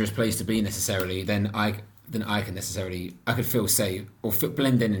more dangerous place to be necessarily than I can necessarily. I could feel safe or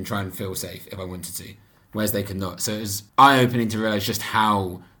blend in and try and feel safe if I wanted to. whereas they could not. So it was eye-opening to realise just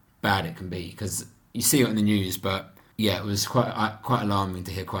how bad it can be, because you see it in the news, but yeah, it was quite alarming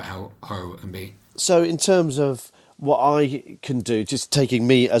to hear quite how horrible it can be. So in terms of what I can do, just taking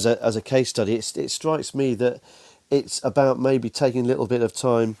me as a case study, it strikes me that it's about maybe taking a little bit of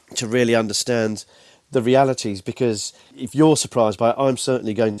time to really understand the realities, because if you're surprised by it, I'm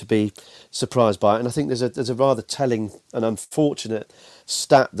certainly going to be surprised by it. And I think there's a rather telling and unfortunate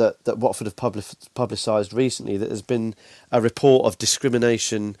stat that Watford have publicised recently, that there's been a report of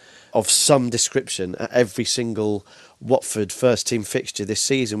discrimination of some description at every single Watford first team fixture this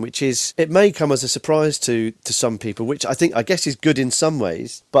season, which is, it may come as a surprise to some people, which I guess is good in some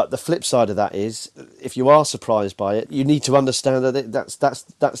ways, but the flip side of that is, if you are surprised by it, you need to understand that that's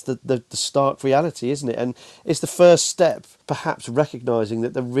the stark reality, isn't it? And it's the first step, perhaps recognising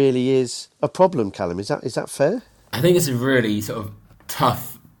that there really is a problem. Callum, is that fair? I think it's a really sort of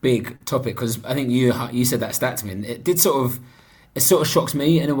tough, big topic, because I think you said that stat to me, and it sort of shocked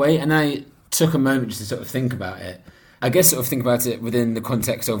me in a way, and I took a moment just to sort of think about it. I guess sort of think about it within the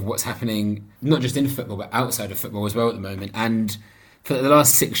context of what's happening, not just in football, but outside of football as well at the moment. And for the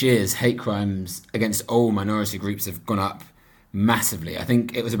last 6 years, hate crimes against all minority groups have gone up massively. I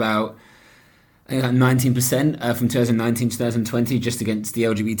think it was about 19% from 2019 to 2020 just against the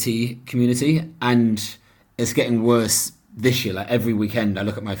LGBT community. And it's getting worse this year. Like every weekend I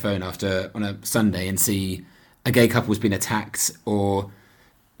look at my phone on a Sunday and see a gay couple's been attacked, or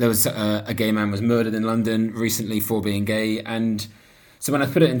there was a gay man was murdered in London recently for being gay. And so when I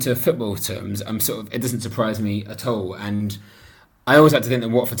put it into football terms, it doesn't surprise me at all. And I always like to think that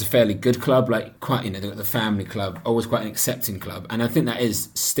Watford's a fairly good club, like quite, the family club, always quite an accepting club. And I think that is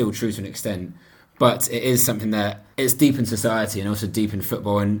still true to an extent. But it is something that it's deep in society and also deep in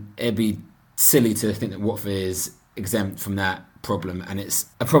football. And it'd be silly to think that Watford is exempt from that problem. And it's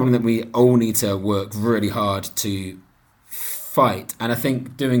a problem that we all need to work really hard to fight. And I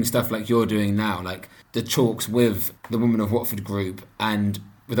think doing stuff like you're doing now, like the talks with the Women of Watford group and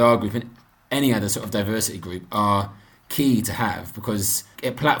with our group and any other sort of diversity group, are key to have, because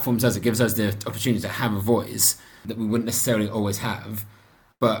it platforms us, it gives us the opportunity to have a voice that we wouldn't necessarily always have.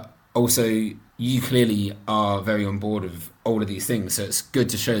 But also, you clearly are very on board with all of these things, so it's good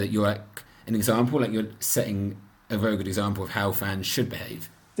to show that you're like an example, like you're setting a very good example of how fans should behave.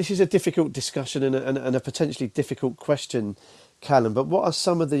 This is a difficult discussion and a potentially difficult question, Callum, but what are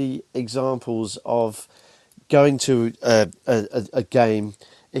some of the examples of going to a game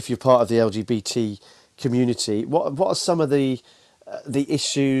if you're part of the LGBT community? What are some of the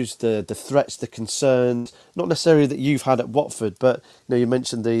issues, the threats, the concerns, not necessarily that you've had at Watford, but you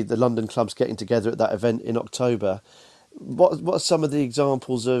mentioned the London clubs getting together at that event in October. What are some of the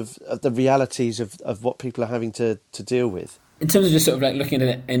examples of the realities of what people are having to deal with? In terms of just sort of like looking at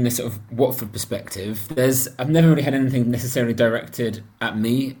it in the sort of Watford perspective, I've never really had anything necessarily directed at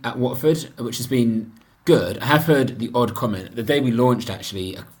me at Watford, which has been good. I have heard the odd comment. The day we launched,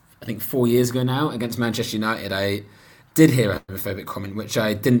 actually, I think 4 years ago now, against Manchester United, I did hear a homophobic comment, which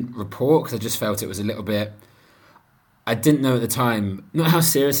I didn't report because I just felt it was a little bit... I didn't know at the time, not how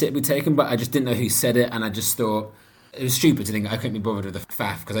serious it'd be taken, but I just didn't know who said it, and I just thought it was stupid to think I couldn't be bothered with the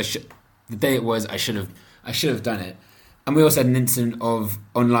faff, because the day it was, I should have done it. And we also had an incident of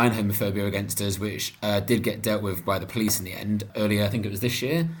online homophobia against us, which did get dealt with by the police in the end, earlier, I think it was this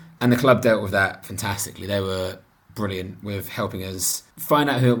year. And the club dealt with that fantastically. They were brilliant with helping us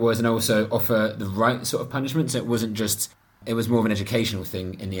find out who it was and also offer the right sort of punishment. So it was more of an educational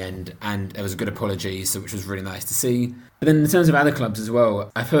thing in the end, and there was a good apology, which was really nice to see. But then in terms of other clubs as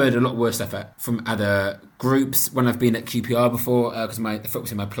well, I've heard a lot worse stuff from other groups. When I've been at QPR before, because the football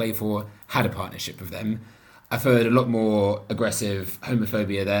team I play for had a partnership with them, I've heard a lot more aggressive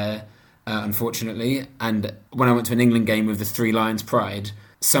homophobia there, unfortunately. And when I went to an England game with the Three Lions Pride,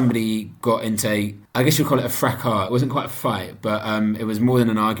 somebody got into I guess you'd call it a fracas. It wasn't quite a fight, but it was more than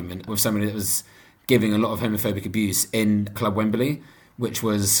an argument with somebody that was giving a lot of homophobic abuse in Club Wembley, which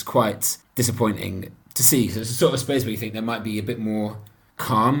was quite disappointing to see. So it's a sort of space where you think there might be a bit more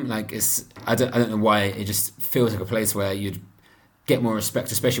calm. Like I don't know why it just feels like a place where you'd get more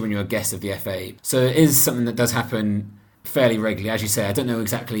respect, especially when you're a guest of the FA. So it is something that does happen fairly regularly. As you say, I don't know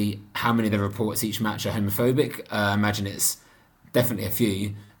exactly how many of the reports each match are homophobic. I imagine it's definitely a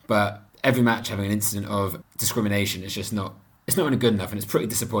few, but every match having an incident of discrimination is just not really good enough, and it's pretty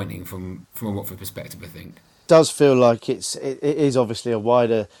disappointing from a Watford perspective, I think. It does feel like it is obviously a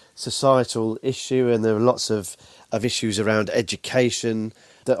wider societal issue, and there are lots of issues around education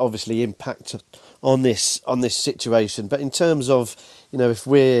that obviously impact on this situation. But in terms of, if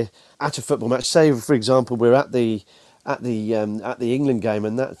we're at a football match, say for example we're at the England game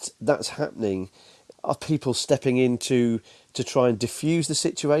and that's happening, Are people stepping in to try and diffuse the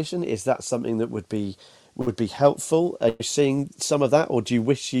situation? Is that something that would be helpful? Are you seeing some of that, or do you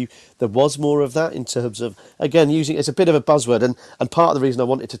wish there was more of that in terms of, again, using it as a bit of a buzzword? And part of the reason I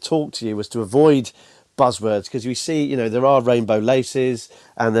wanted to talk to you was to avoid buzzwords, because we see, there are rainbow laces,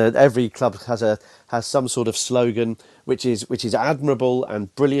 and every club has some sort of slogan which is admirable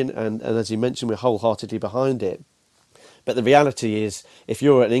and brilliant, and as you mentioned, we're wholeheartedly behind it. But the reality is, if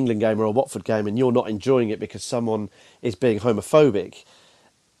you're at an England game or a Watford game and you're not enjoying it because someone is being homophobic,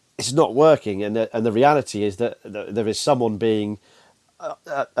 it's not working. And the reality is that there is someone being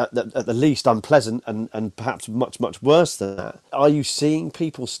at the least unpleasant and perhaps much, much worse than that. Are you seeing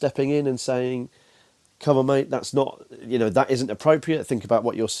people stepping in and saying, come on, mate, that's not, that isn't appropriate, think about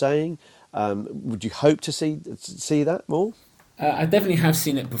what you're saying? Would you hope to see that more? I definitely have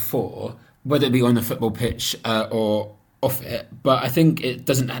seen it before, whether it be on the football pitch or off it, but I think it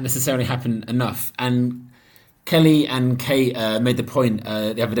doesn't necessarily happen enough. And Kelly and Kate made the point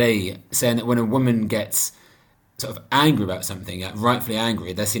the other day, saying that when a woman gets sort of angry about something, rightfully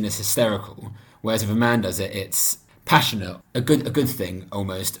angry, they're seen as hysterical, whereas if a man does it, it's passionate, a good thing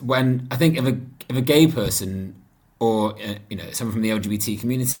almost. When I think if a gay person or someone from the LGBT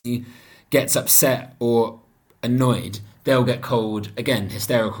community gets upset or annoyed, they'll get called, again,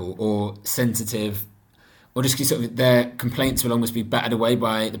 hysterical or sensitive, or just sort of their complaints will almost be battered away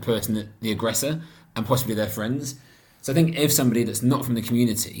by the person, the aggressor, and possibly their friends. So I think if somebody that's not from the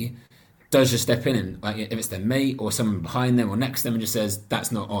community does just step in and, like, if it's their mate or someone behind them or next to them and just says,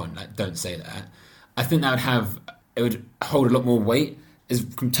 that's not on, like, don't say that, I think that would hold a lot more weight. It's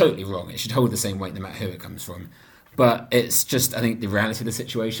totally wrong. It should hold the same weight no matter who it comes from. But it's just, I think, the reality of the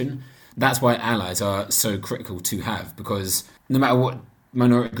situation. That's why allies are so critical to have, because no matter what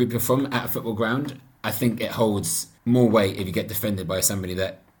minority group you're from at a football ground, I think it holds more weight if you get defended by somebody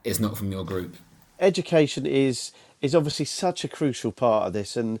that is not from your group. Education is obviously such a crucial part of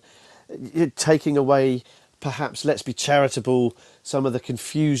this, and taking away, perhaps, let's be charitable, some of the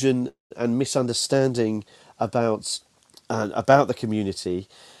confusion and misunderstanding about the community.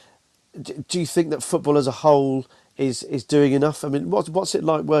 Do you think that football as a whole is doing enough? I mean, what's it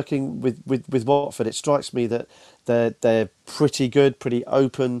like working with Watford? It strikes me that they're pretty good, pretty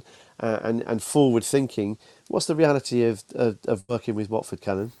open, and forward thinking. What's the reality of working with Watford,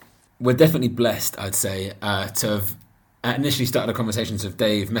 Callan? We're definitely blessed, I'd say, to have initially started the conversations with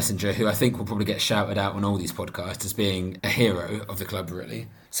Dave Messenger, who I think will probably get shouted out on all these podcasts as being a hero of the club, really.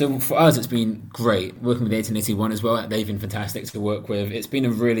 So for us, it's been great working with 1881 as well. They've been fantastic to work with. It's been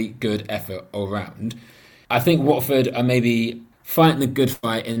a really good effort all round. I think Watford are maybe fighting the good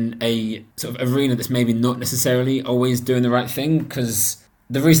fight in a sort of arena that's maybe not necessarily always doing the right thing, because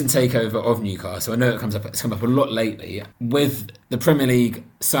the recent takeover of Newcastle, I know it's come up a lot lately, with the Premier League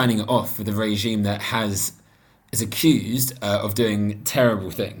signing it off with a regime that is accused of doing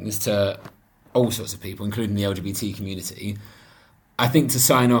terrible things to all sorts of people, including the LGBT community. I think to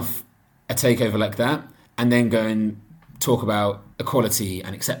sign off a takeover like that and then go and talk about equality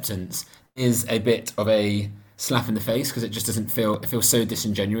and acceptance is a bit of a slap in the face, because it just doesn't feel, it feels so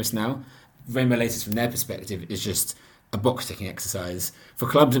disingenuous now. Rainbow Laces from their perspective is just a box-ticking exercise. For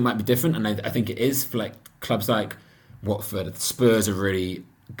clubs, it might be different, and I think it is. For clubs like Watford, Spurs are really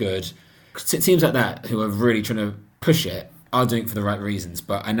good. Teams like that who are really trying to push it are doing it for the right reasons.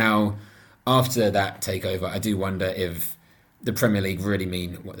 But I now, after that takeover, I do wonder if the Premier League really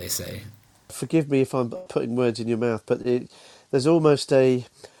mean what they say. Forgive me if I'm putting words in your mouth, but there's almost a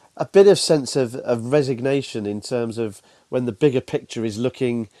bit of sense of resignation in terms of when the bigger picture is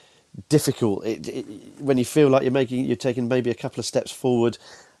looking difficult. When you feel like you're taking maybe a couple of steps forward,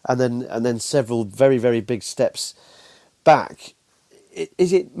 and then several very, very big steps back.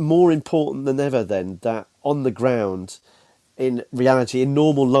 Is it more important than ever then that on the ground, in reality, in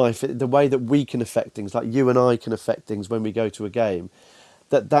normal life, the way that we can affect things, like you and I can affect things when we go to a game,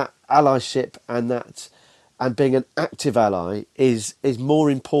 that allyship and being an active ally is more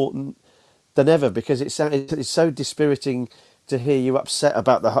important than ever, because it's so dispiriting to hear you upset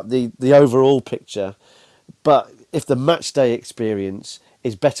about the overall picture. But if the match day experience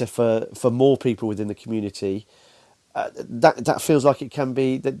is better for more people within the community, that feels like it can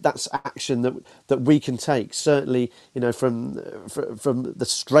be, that's action that we can take. Certainly, from the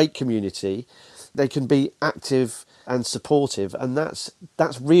straight community, they can be active and supportive, and that's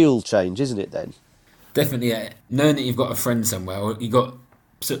real change, isn't it? Then definitely, yeah. Knowing that you've got a friend somewhere, or you've got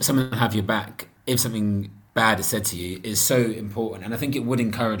someone to have your back if something bad is said to you, is so important. And I think it would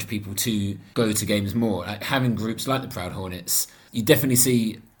encourage people to go to games more. Like having groups like the Proud Hornets, you definitely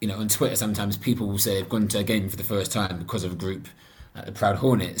see, on Twitter sometimes people will say they've gone to a game for the first time because of a group the Proud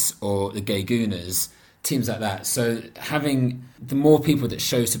Hornets or the Gay Gooners, teams like that. So having the more people that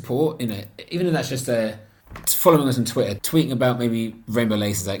show support, even if that's just following us on Twitter, tweeting about maybe Rainbow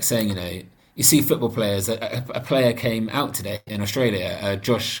Laces, like saying, you see football players. A player came out today in Australia,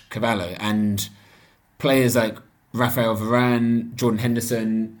 Josh Cavallo, and players like Raphael Varane, Jordan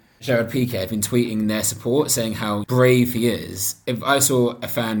Henderson, Gerard Piqué have been tweeting their support, saying how brave he is. If I saw a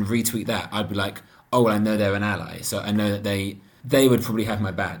fan retweet that, I'd be like, oh, well, I know they're an ally, so I know that they would probably have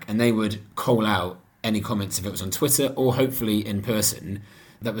my back, and they would call out any comments if it was on Twitter or hopefully in person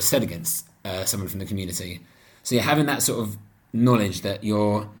that was said against someone from the community. So having that sort of knowledge that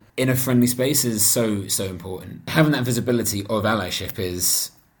you're in a friendly space is so important. Having that visibility of allyship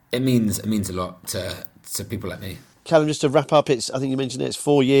it means a lot to people like me. Callum, just to wrap up, I think you mentioned it's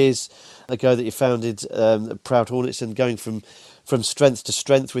 4 years ago that you founded Proud Hornets, and going from strength to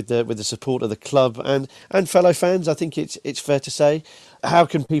strength with the support of the club and fellow fans. I think it's fair to say. How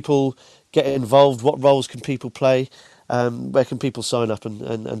can people get involved? What roles can people play? Where can people sign up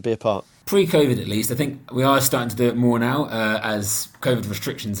and be a part? Pre-COVID, at least, I think we are starting to do it more now as COVID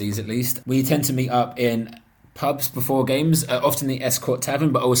restrictions ease. At least we tend to meet up in pubs before games, often the Escort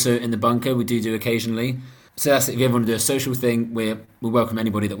Tavern, but also in the Bunker. We do occasionally. So that's it. If you ever want to do a social thing, we welcome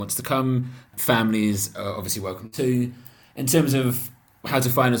anybody that wants to come. Families are obviously welcome too. In terms of how to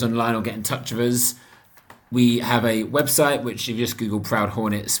find us online or get in touch with us, we have a website, which if you just Google Proud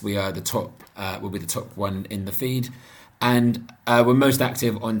Hornets, we are we'll be the top one in the feed. And we're most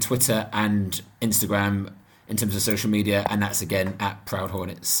active on Twitter and Instagram in terms of social media, and that's again at Proud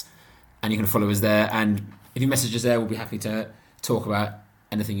Hornets. And you can follow us there, and if you message us there, we'll be happy to talk about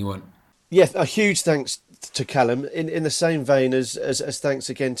anything you want. Yeah, a huge thanks to Callum, in the same vein as thanks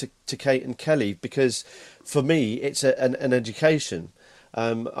again to Kate and Kelly, because for me it's an education.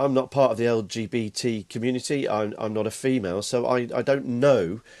 I'm not part of the LGBT community. I'm not a female, so I don't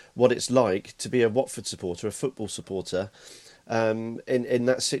know what it's like to be a Watford supporter, a football supporter, in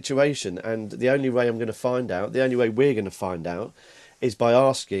that situation. And the only way we're going to find out is by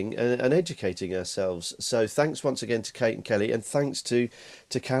asking and educating ourselves. So thanks once again to Kate and Kelly, and thanks to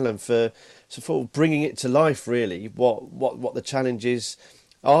Callum for bringing it to life, really, what the challenges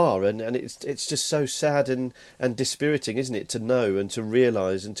are. And it's just so sad and dispiriting, isn't it, to know and to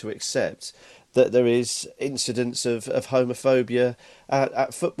realise and to accept that there is incidents of homophobia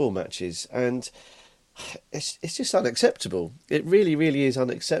at football matches. And it's just unacceptable. It really, really is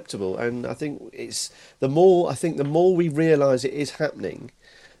unacceptable. And I think the more we realise it is happening,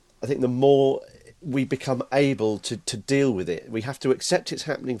 I think the more we become able to deal with it. We have to accept it's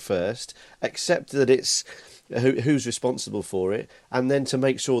happening first, accept that it's who's responsible for it, and then to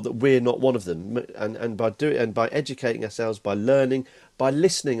make sure that we're not one of them. And by educating ourselves, by learning, by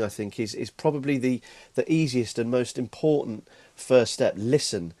listening, I think is probably the easiest and most important first step.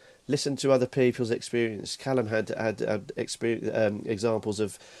 Listen to other people's experience. Callum had examples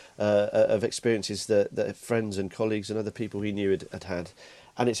of experiences that friends and colleagues and other people he knew had.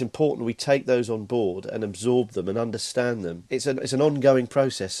 And it's important we take those on board and absorb them and understand them. It's an ongoing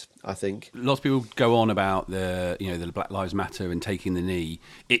process, I think. Lots of people go on about the Black Lives Matter and taking the knee.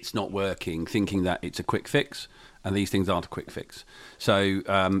 It's not working, thinking that it's a quick fix. And these things aren't a quick fix. So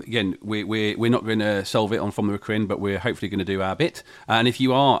again, we're not going to solve it on From the Rookery End, but we're hopefully going to do our bit. And if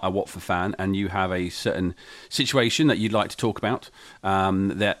you are a Watford fan and you have a certain situation that you'd like to talk about,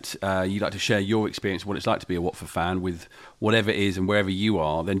 that you'd like to share your experience of what it's like to be a Watford fan with whatever it is and wherever you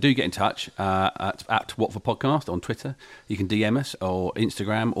are, then do get in touch at Watford Podcast on Twitter. You can DM us or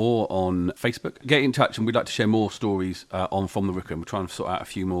Instagram or on Facebook. Get in touch, and we'd like to share more stories on From the Rookery End. We're trying to sort out a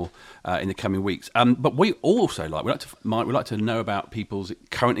few more in the coming weeks. But we also we like to know about people's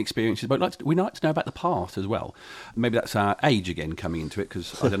current experiences, but we like to know about the past as well. Maybe that's our age again coming into it,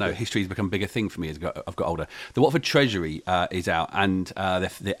 because I don't know, history has become a bigger thing for me as I've got older. The Watford Treasury is out, and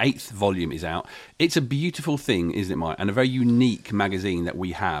the 8th volume is out. It's a beautiful thing, isn't it, Mike? And a very unique magazine that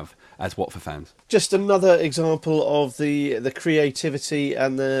we have as Watford fans. Just another example of the creativity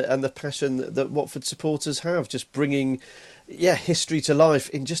and the passion that Watford supporters have, just bringing history to life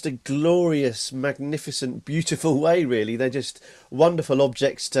in just a glorious, magnificent, beautiful way, really. They're just wonderful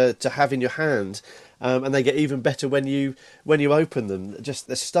objects to have in your hand, and they get even better when you open them. Just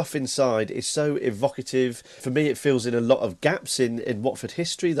the stuff inside is so evocative. For me, it fills in a lot of gaps in Watford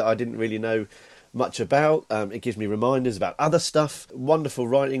history that I didn't really know much about. It gives me reminders about other stuff. Wonderful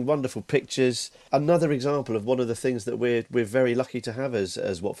writing, wonderful pictures. Another example of one of the things that we're very lucky to have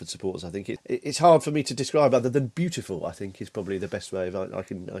as Watford supporters. I think it's hard for me to describe other than beautiful. I think is probably the best way I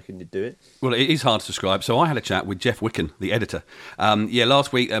can do it. Well, it is hard to describe. So I had a chat with Jeff Wicken, the editor.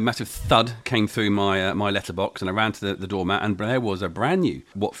 Last week a massive thud came through my letterbox, and I ran to the doormat, and there was a brand new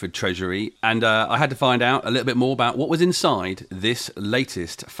Watford treasury, and I had to find out a little bit more about what was inside this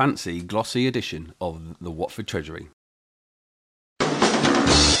latest fancy glossy edition of the Watford treasury.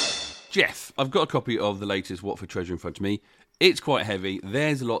 Jeff, I've got a copy of the latest Watford treasury in front of me. It's quite heavy.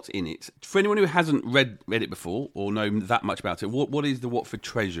 There's a lot in it. For anyone who hasn't read it before or know that much about it, what is the Watford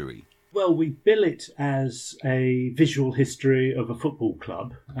treasury? Well, we bill it as a visual history of a football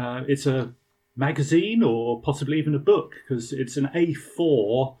club. It's a magazine or possibly even a book, because it's an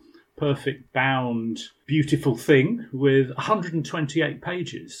A4 perfect bound beautiful thing with 128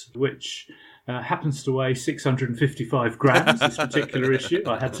 pages, which happens to weigh 655 grams, this particular issue.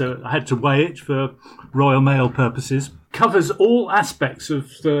 I had to weigh it for Royal Mail purposes. Covers all aspects of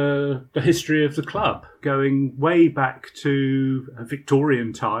the history of the club, going way back to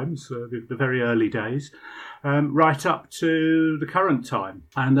Victorian times, the very early days, right up to the current time.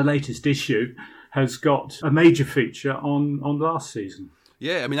 And the latest issue has got a major feature on last season.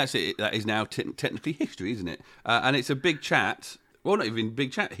 Yeah, I mean, that's it. That is now technically history, isn't it? And it's a big chat. Well, not even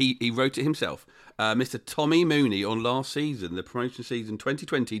big chat. He wrote it himself. Mr. Tommy Mooney on last season, the promotion season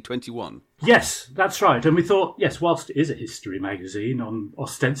 2020-21. Yes, that's right. And we thought, yes, whilst it is a history magazine,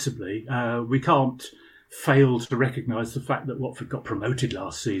 ostensibly, we can't fail to recognise the fact that Watford got promoted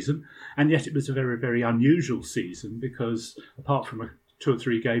last season. And yet it was a very, very unusual season because apart from 2 or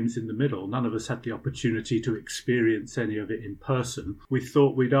 3 games in the middle, none of us had the opportunity to experience any of it in person. We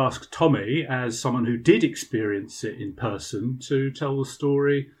thought we'd ask Tommy, as someone who did experience it in person, to tell the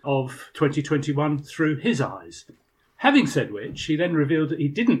story of 2021 through his eyes. Having said which, he then revealed that he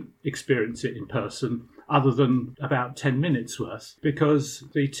didn't experience it in person other than about 10 minutes worth, because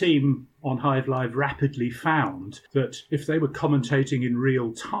the team on Hive Live rapidly found that if they were commentating in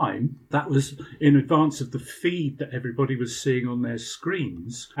real time, that was in advance of the feed that everybody was seeing on their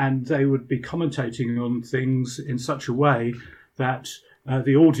screens, and they would be commentating on things in such a way that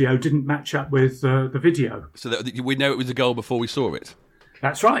the audio didn't match up with the video. So that we know it was a goal before we saw it.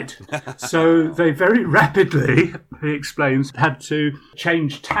 That's right. So they very rapidly, he explains, had to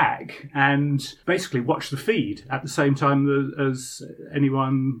change tack and basically watch the feed at the same time as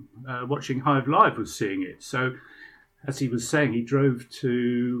anyone watching Hive Live was seeing it. So as he was saying, he drove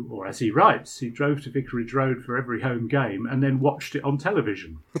to, or as he writes, he drove to Vicarage Road for every home game and then watched it on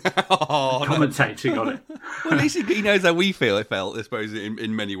television, commentating on it. Well, at least he knows how we feel, I suppose,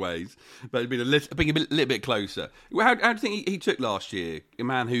 in many ways. But it'd been a little bit closer. How do you think he took last year? A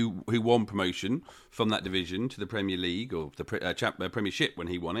man who won promotion from that division to the Premier League, or the Premiership when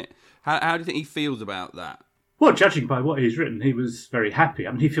he won it. How do you think he feels about that? Well, judging by what he's written, he was very happy.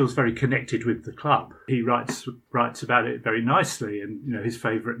 I mean, he feels very connected with the club. He writes about it very nicely, and his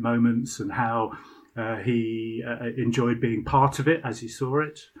favourite moments and how he enjoyed being part of it as he saw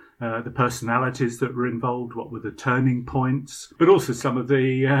it. The personalities that were involved, what were the turning points, but also some of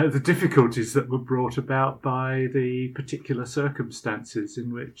the difficulties that were brought about by the particular circumstances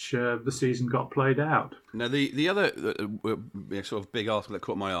in which the season got played out. Now, the other sort of big article that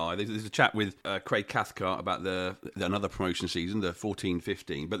caught my eye, there's a chat with Craig Cathcart about another promotion season, the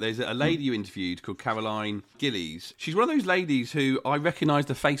 14-15, but there's a lady you interviewed called Caroline Gillies. She's one of those ladies who I recognise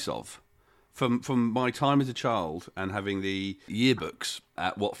the face of. From my time as a child and having the yearbooks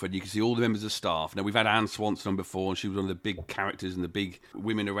at Watford, you can see all the members of staff. Now, we've had Anne Swanson on before, and she was one of the big characters and the big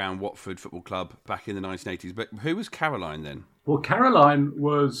women around Watford Football Club back in the 1980s. But who was Caroline then? Well, Caroline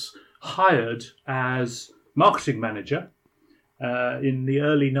was hired as marketing manager in the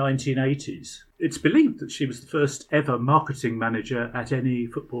early 1980s. It's believed that she was the first ever marketing manager at any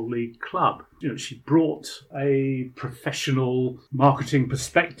Football League club. She brought a professional marketing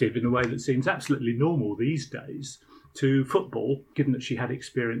perspective in a way that seems absolutely normal these days to football, given that she had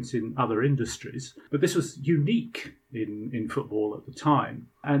experience in other industries. But this was unique in football at the time.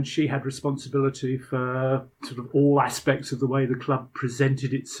 And she had responsibility for sort of all aspects of the way the club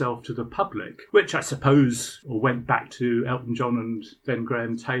presented itself to the public, which I suppose went back to Elton John and then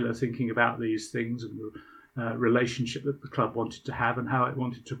Graham Taylor thinking about these things and the relationship that the club wanted to have and how it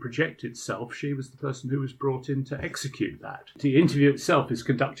wanted to project itself. She was the person who was brought in to execute that. The interview itself is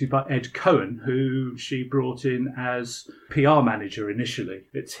conducted by Ed Cohen, who she brought in as PR manager initially.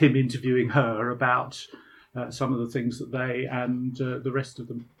 It's him interviewing her about some of the things that they and the rest of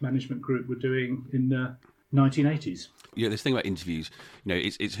the management group were doing in the 1980s. Yeah, this thing about interviews,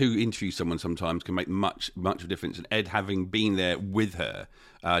 it's who interviews someone sometimes can make much of a difference. And Ed, having been there with her,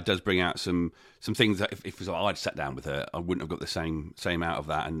 does bring out some things that if I'd sat down with her, I wouldn't have got the same out of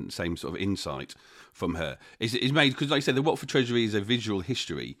that and same sort of insight from her. It's made, because like I said, the Watford Treasury is a visual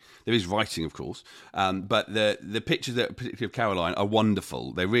history. There is writing, of course, but the pictures, that particularly of Caroline, are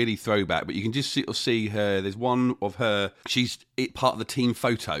wonderful. They're really throwback, but you can just see her. There's one of her. She's part of the team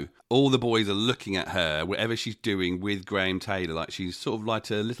photo. All the boys are looking at her, whatever she's doing with Graham Taylor, like she's sort of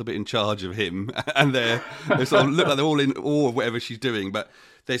like a little bit in charge of him, and they sort of look like they're all in awe of whatever she's doing. But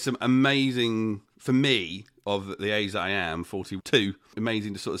there's some amazing, for me, of the age that I am, 42,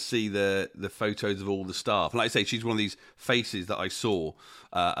 amazing to sort of see the photos of all the staff. And like I say, she's one of these faces that I saw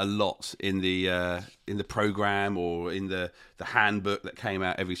a lot in the programme or in the handbook that came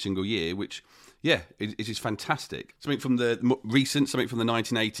out every single year, which... yeah, it is fantastic. Something from the recent, something from the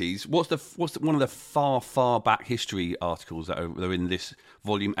 1980s. What's one of the far back history articles that are in this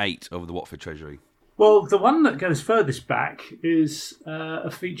volume 8 of the Watford Treasury? Well, the one that goes furthest back is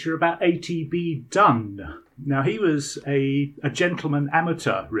a feature about A.T.B. Dunn. Now, he was a gentleman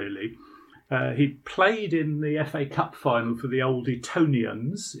amateur, really. He played in the FA Cup final for the Old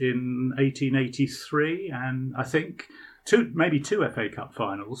Etonians in 1883, and I think maybe two FA Cup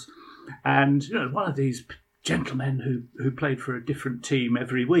finals. And one of these gentlemen who played for a different team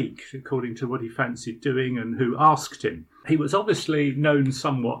every week, according to what he fancied doing and who asked him. He was obviously known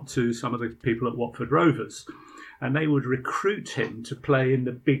somewhat to some of the people at Watford Rovers, and they would recruit him to play in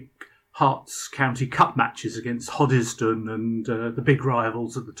the big Hearts County Cup matches against Hoddesdon and the big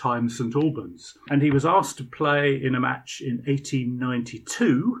rivals at the time, St Albans. And he was asked to play in a match in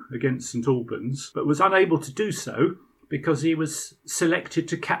 1892 against St Albans, but was unable to do so because he was selected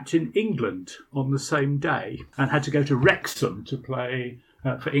to captain England on the same day and had to go to Wrexham to play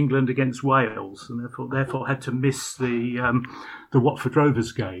for England against Wales, and therefore had to miss the Watford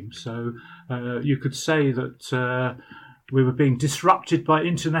Rovers game. So you could say that we were being disrupted by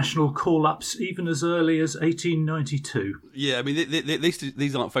international call-ups even as early as 1892. Yeah, I mean,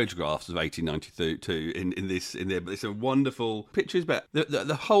 these aren't photographs of 1892 in there, but it's a wonderful pictures. But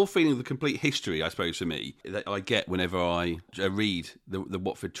the whole feeling of the complete history, I suppose, for me, that I get whenever I read the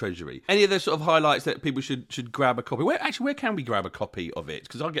Watford Treasury. Any of those sort of highlights that people should grab a copy? Where can we grab a copy of it?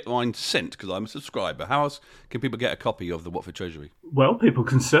 Because I get mine sent because I'm a subscriber. How else can people get a copy of the Watford Treasury? Well, people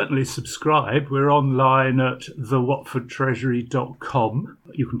can certainly subscribe. We're online at thewatfordtreasury.com.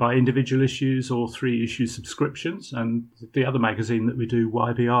 You can buy individual issues or 3-issue subscriptions, and the other magazine that we do,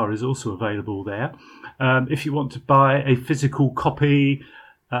 YBR, is also available there. If you want to buy a physical copy,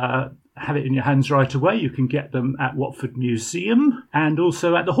 have it in your hands right away, you can get them at Watford Museum and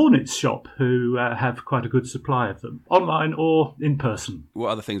also at the Hornets shop, who have quite a good supply of them, online or in person. What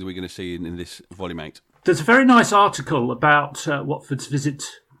other things are we going to see in this volume 8? There's a very nice article about Watford's visit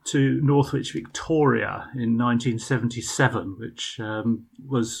to Northwich, Victoria in 1977, which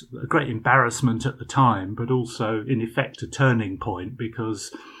was a great embarrassment at the time, but also in effect a turning point,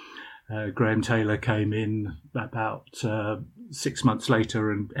 because Graham Taylor came in about 6 months later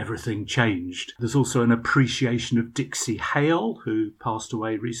and everything changed. There's also an appreciation of Dixie Hale, who passed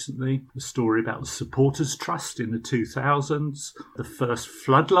away recently, a story about the Supporters Trust in the 2000s, the first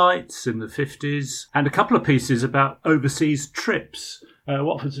floodlights in the 50s, and a couple of pieces about overseas trips.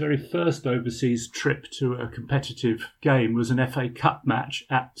 Watford's very first overseas trip to a competitive game was an FA Cup match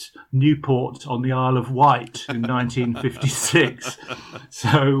at Newport on the Isle of Wight in 1956.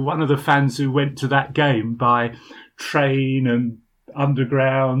 So one of the fans who went to that game by train and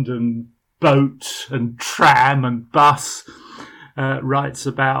underground and boat and tram and bus writes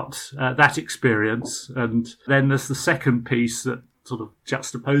about that experience. And then there's the second piece that sort of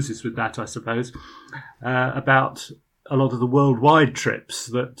juxtaposes with that, I suppose, about a lot of the worldwide trips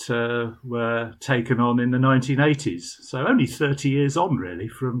that were taken on in the 1980s. So only 30 years on, really,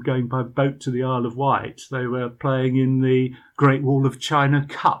 from going by boat to the Isle of Wight. They were playing in the Great Wall of China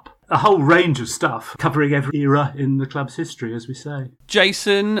Cup. A whole range of stuff, covering every era in the club's history, as we say.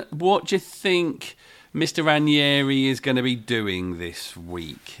 Jason, what do you think Mr. Ranieri is going to be doing this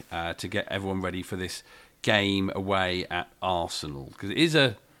week to get everyone ready for this game away at Arsenal? Because it is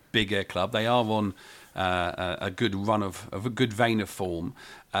a bigger club. They are on a good run of a good vein of form.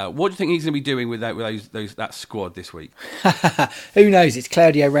 What do you think he's going to be doing with that squad this week? Who knows? It's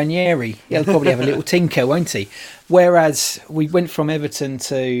Claudio Ranieri. He'll probably have a little tinker, won't he? Whereas we went from Everton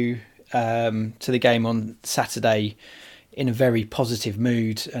to the game on Saturday in a very positive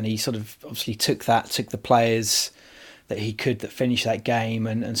mood, and he sort of obviously took the players that he could that finished that game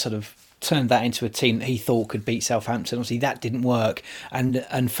and sort of turned that into a team that he thought could beat Southampton. Obviously, that didn't work.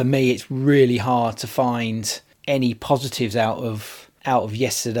 And for me, it's really hard to find any positives out of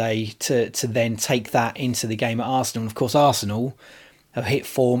yesterday to then take that into the game at Arsenal. And of course, Arsenal have hit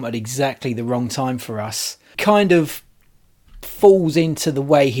form at exactly the wrong time for us. Kind of falls into the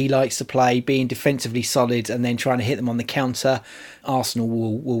way he likes to play, being defensively solid and then trying to hit them on the counter. Arsenal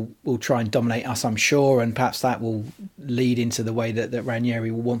will try and dominate us, I'm sure, and perhaps that will lead into the way that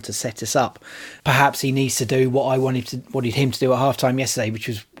Ranieri will want to set us up. Perhaps he needs to do what I wanted him to do at halftime yesterday, which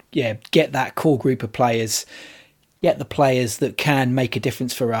was get that core group of players, get the players that can make a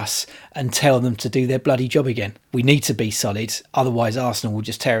difference for us and tell them to do their bloody job again. We need to be solid, otherwise Arsenal will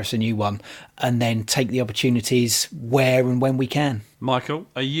just tear us a new one and then take the opportunities where and when we can. Michael,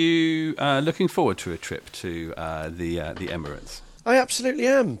 are you looking forward to a trip to the Emirates? I absolutely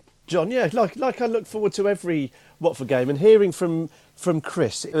am, John. Yeah, like I look forward to every Watford game, and hearing from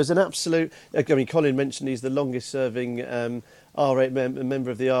Chris, it was an absolute. I mean, Colin mentioned he's the longest-serving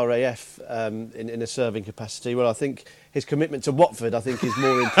member of the RAF in a serving capacity. Well, I think his commitment to Watford, is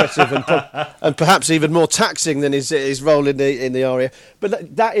more impressive and perhaps even more taxing than his role in the RAF.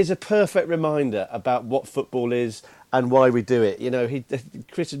 But that is a perfect reminder about what football is and why we do it. You know,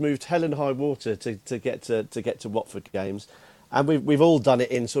 Chris has moved hell and high water to get to Watford games, and we've all done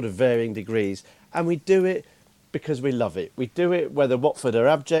it in sort of varying degrees, and we do it because we love it. We do it whether Watford are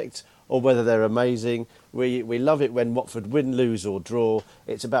abject or whether they're amazing. We love it when Watford win, lose or draw.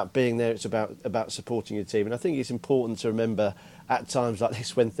 It's about being there. It's about supporting your team. And I think it's important to remember at times like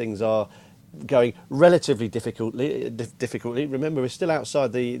this when things are going relatively difficultly. Remember, we're still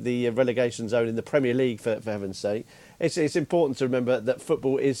outside the relegation zone in the Premier League, for heaven's sake. It's important to remember that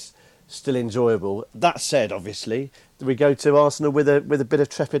football is still enjoyable. That said, obviously, we go to Arsenal with a bit of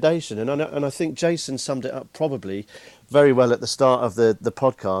trepidation, and I think Jason summed it up probably very well at the start of the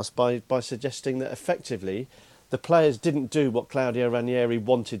podcast by suggesting that effectively the players didn't do what Claudio Ranieri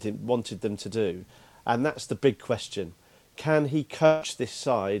wanted them to do, and that's the big question. Can he coach this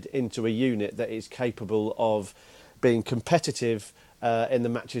side into a unit that is capable of being competitive in the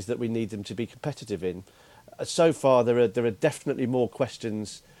matches that we need them to be competitive in? So far, there are definitely more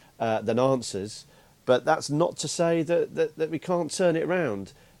questions than answers, but that's not to say that we can't turn it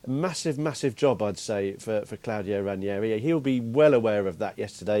around. A massive job, I'd say, for Claudio Ranieri. He'll be well aware of that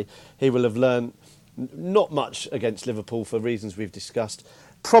yesterday. He will have learned not much against Liverpool for reasons we've discussed.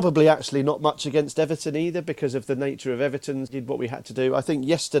 Probably actually not much against Everton either, because of the nature of Everton. Did what we had to do. I think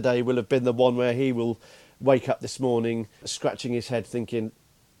yesterday will have been the one where he will wake up this morning scratching his head thinking,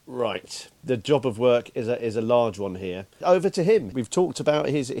 right, the job of work is a large one here. Over to him. We've talked about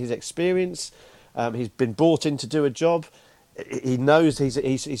his experience. He's been brought in to do a job. He knows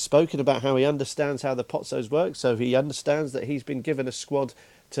he's spoken about how he understands how the Pozzos work, so he understands that he's been given a squad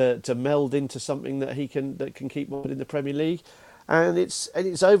to meld into something that can keep Watford in the Premier League, and it's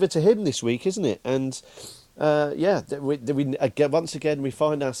over to him this week, isn't it? And once again we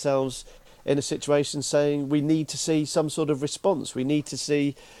find ourselves in a situation saying we need to see some sort of response. We need to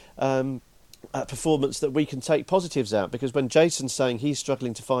see a performance that we can take positives out, because when Jason's saying he's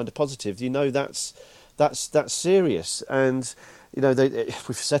struggling to find a positive, you know that's serious. And you know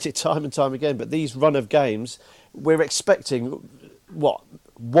we've said it time and time again, but these run of games, we're expecting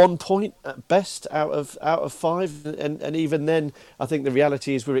 1 point at best out of 5, and even then I think the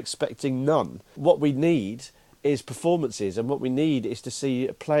reality is we're expecting none. What we need is performances, and what we need is to see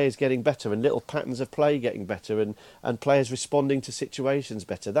players getting better and little patterns of play getting better, and players responding to situations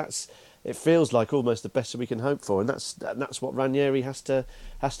better. It feels like almost the best that we can hope for, and that's what Ranieri has to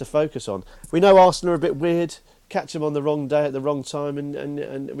focus on. We know Arsenal are a bit weird. Catch them on the wrong day at the wrong time,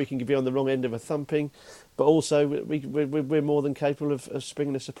 and we can be on the wrong end of a thumping. But also we're more than capable of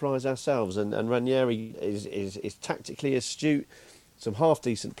springing a surprise ourselves. And Ranieri is tactically astute. Some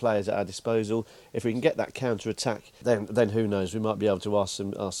half-decent players at our disposal. If we can get that counter-attack, then who knows? We might be able to ask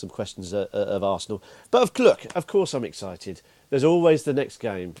some questions of Arsenal. But look, of course I'm excited. There's always the next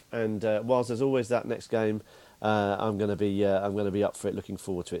game, and whilst there's always that next game, I'm going to be up for it, looking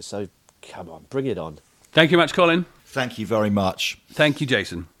forward to it. So come on, bring it on. Thank you much, Colin. Thank you very much. Thank you,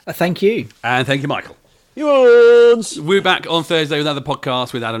 Jason. Thank you. And thank you, Michael. We're back on Thursday with another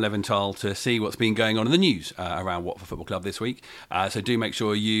podcast with Adam Leventhal to see what's been going on in the news around Watford Football Club this week. So do make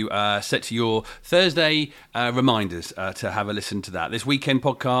sure you set your Thursday reminders to have a listen to that. This weekend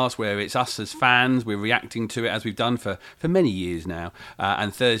podcast where it's us as fans, we're reacting to it as we've done for many years now.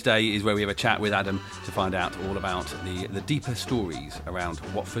 And Thursday is where we have a chat with Adam to find out all about the deeper stories around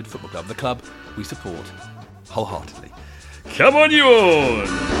Watford Football Club, the club we support wholeheartedly. Come on, you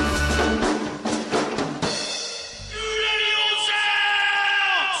on!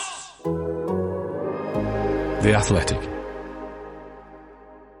 The Athletic.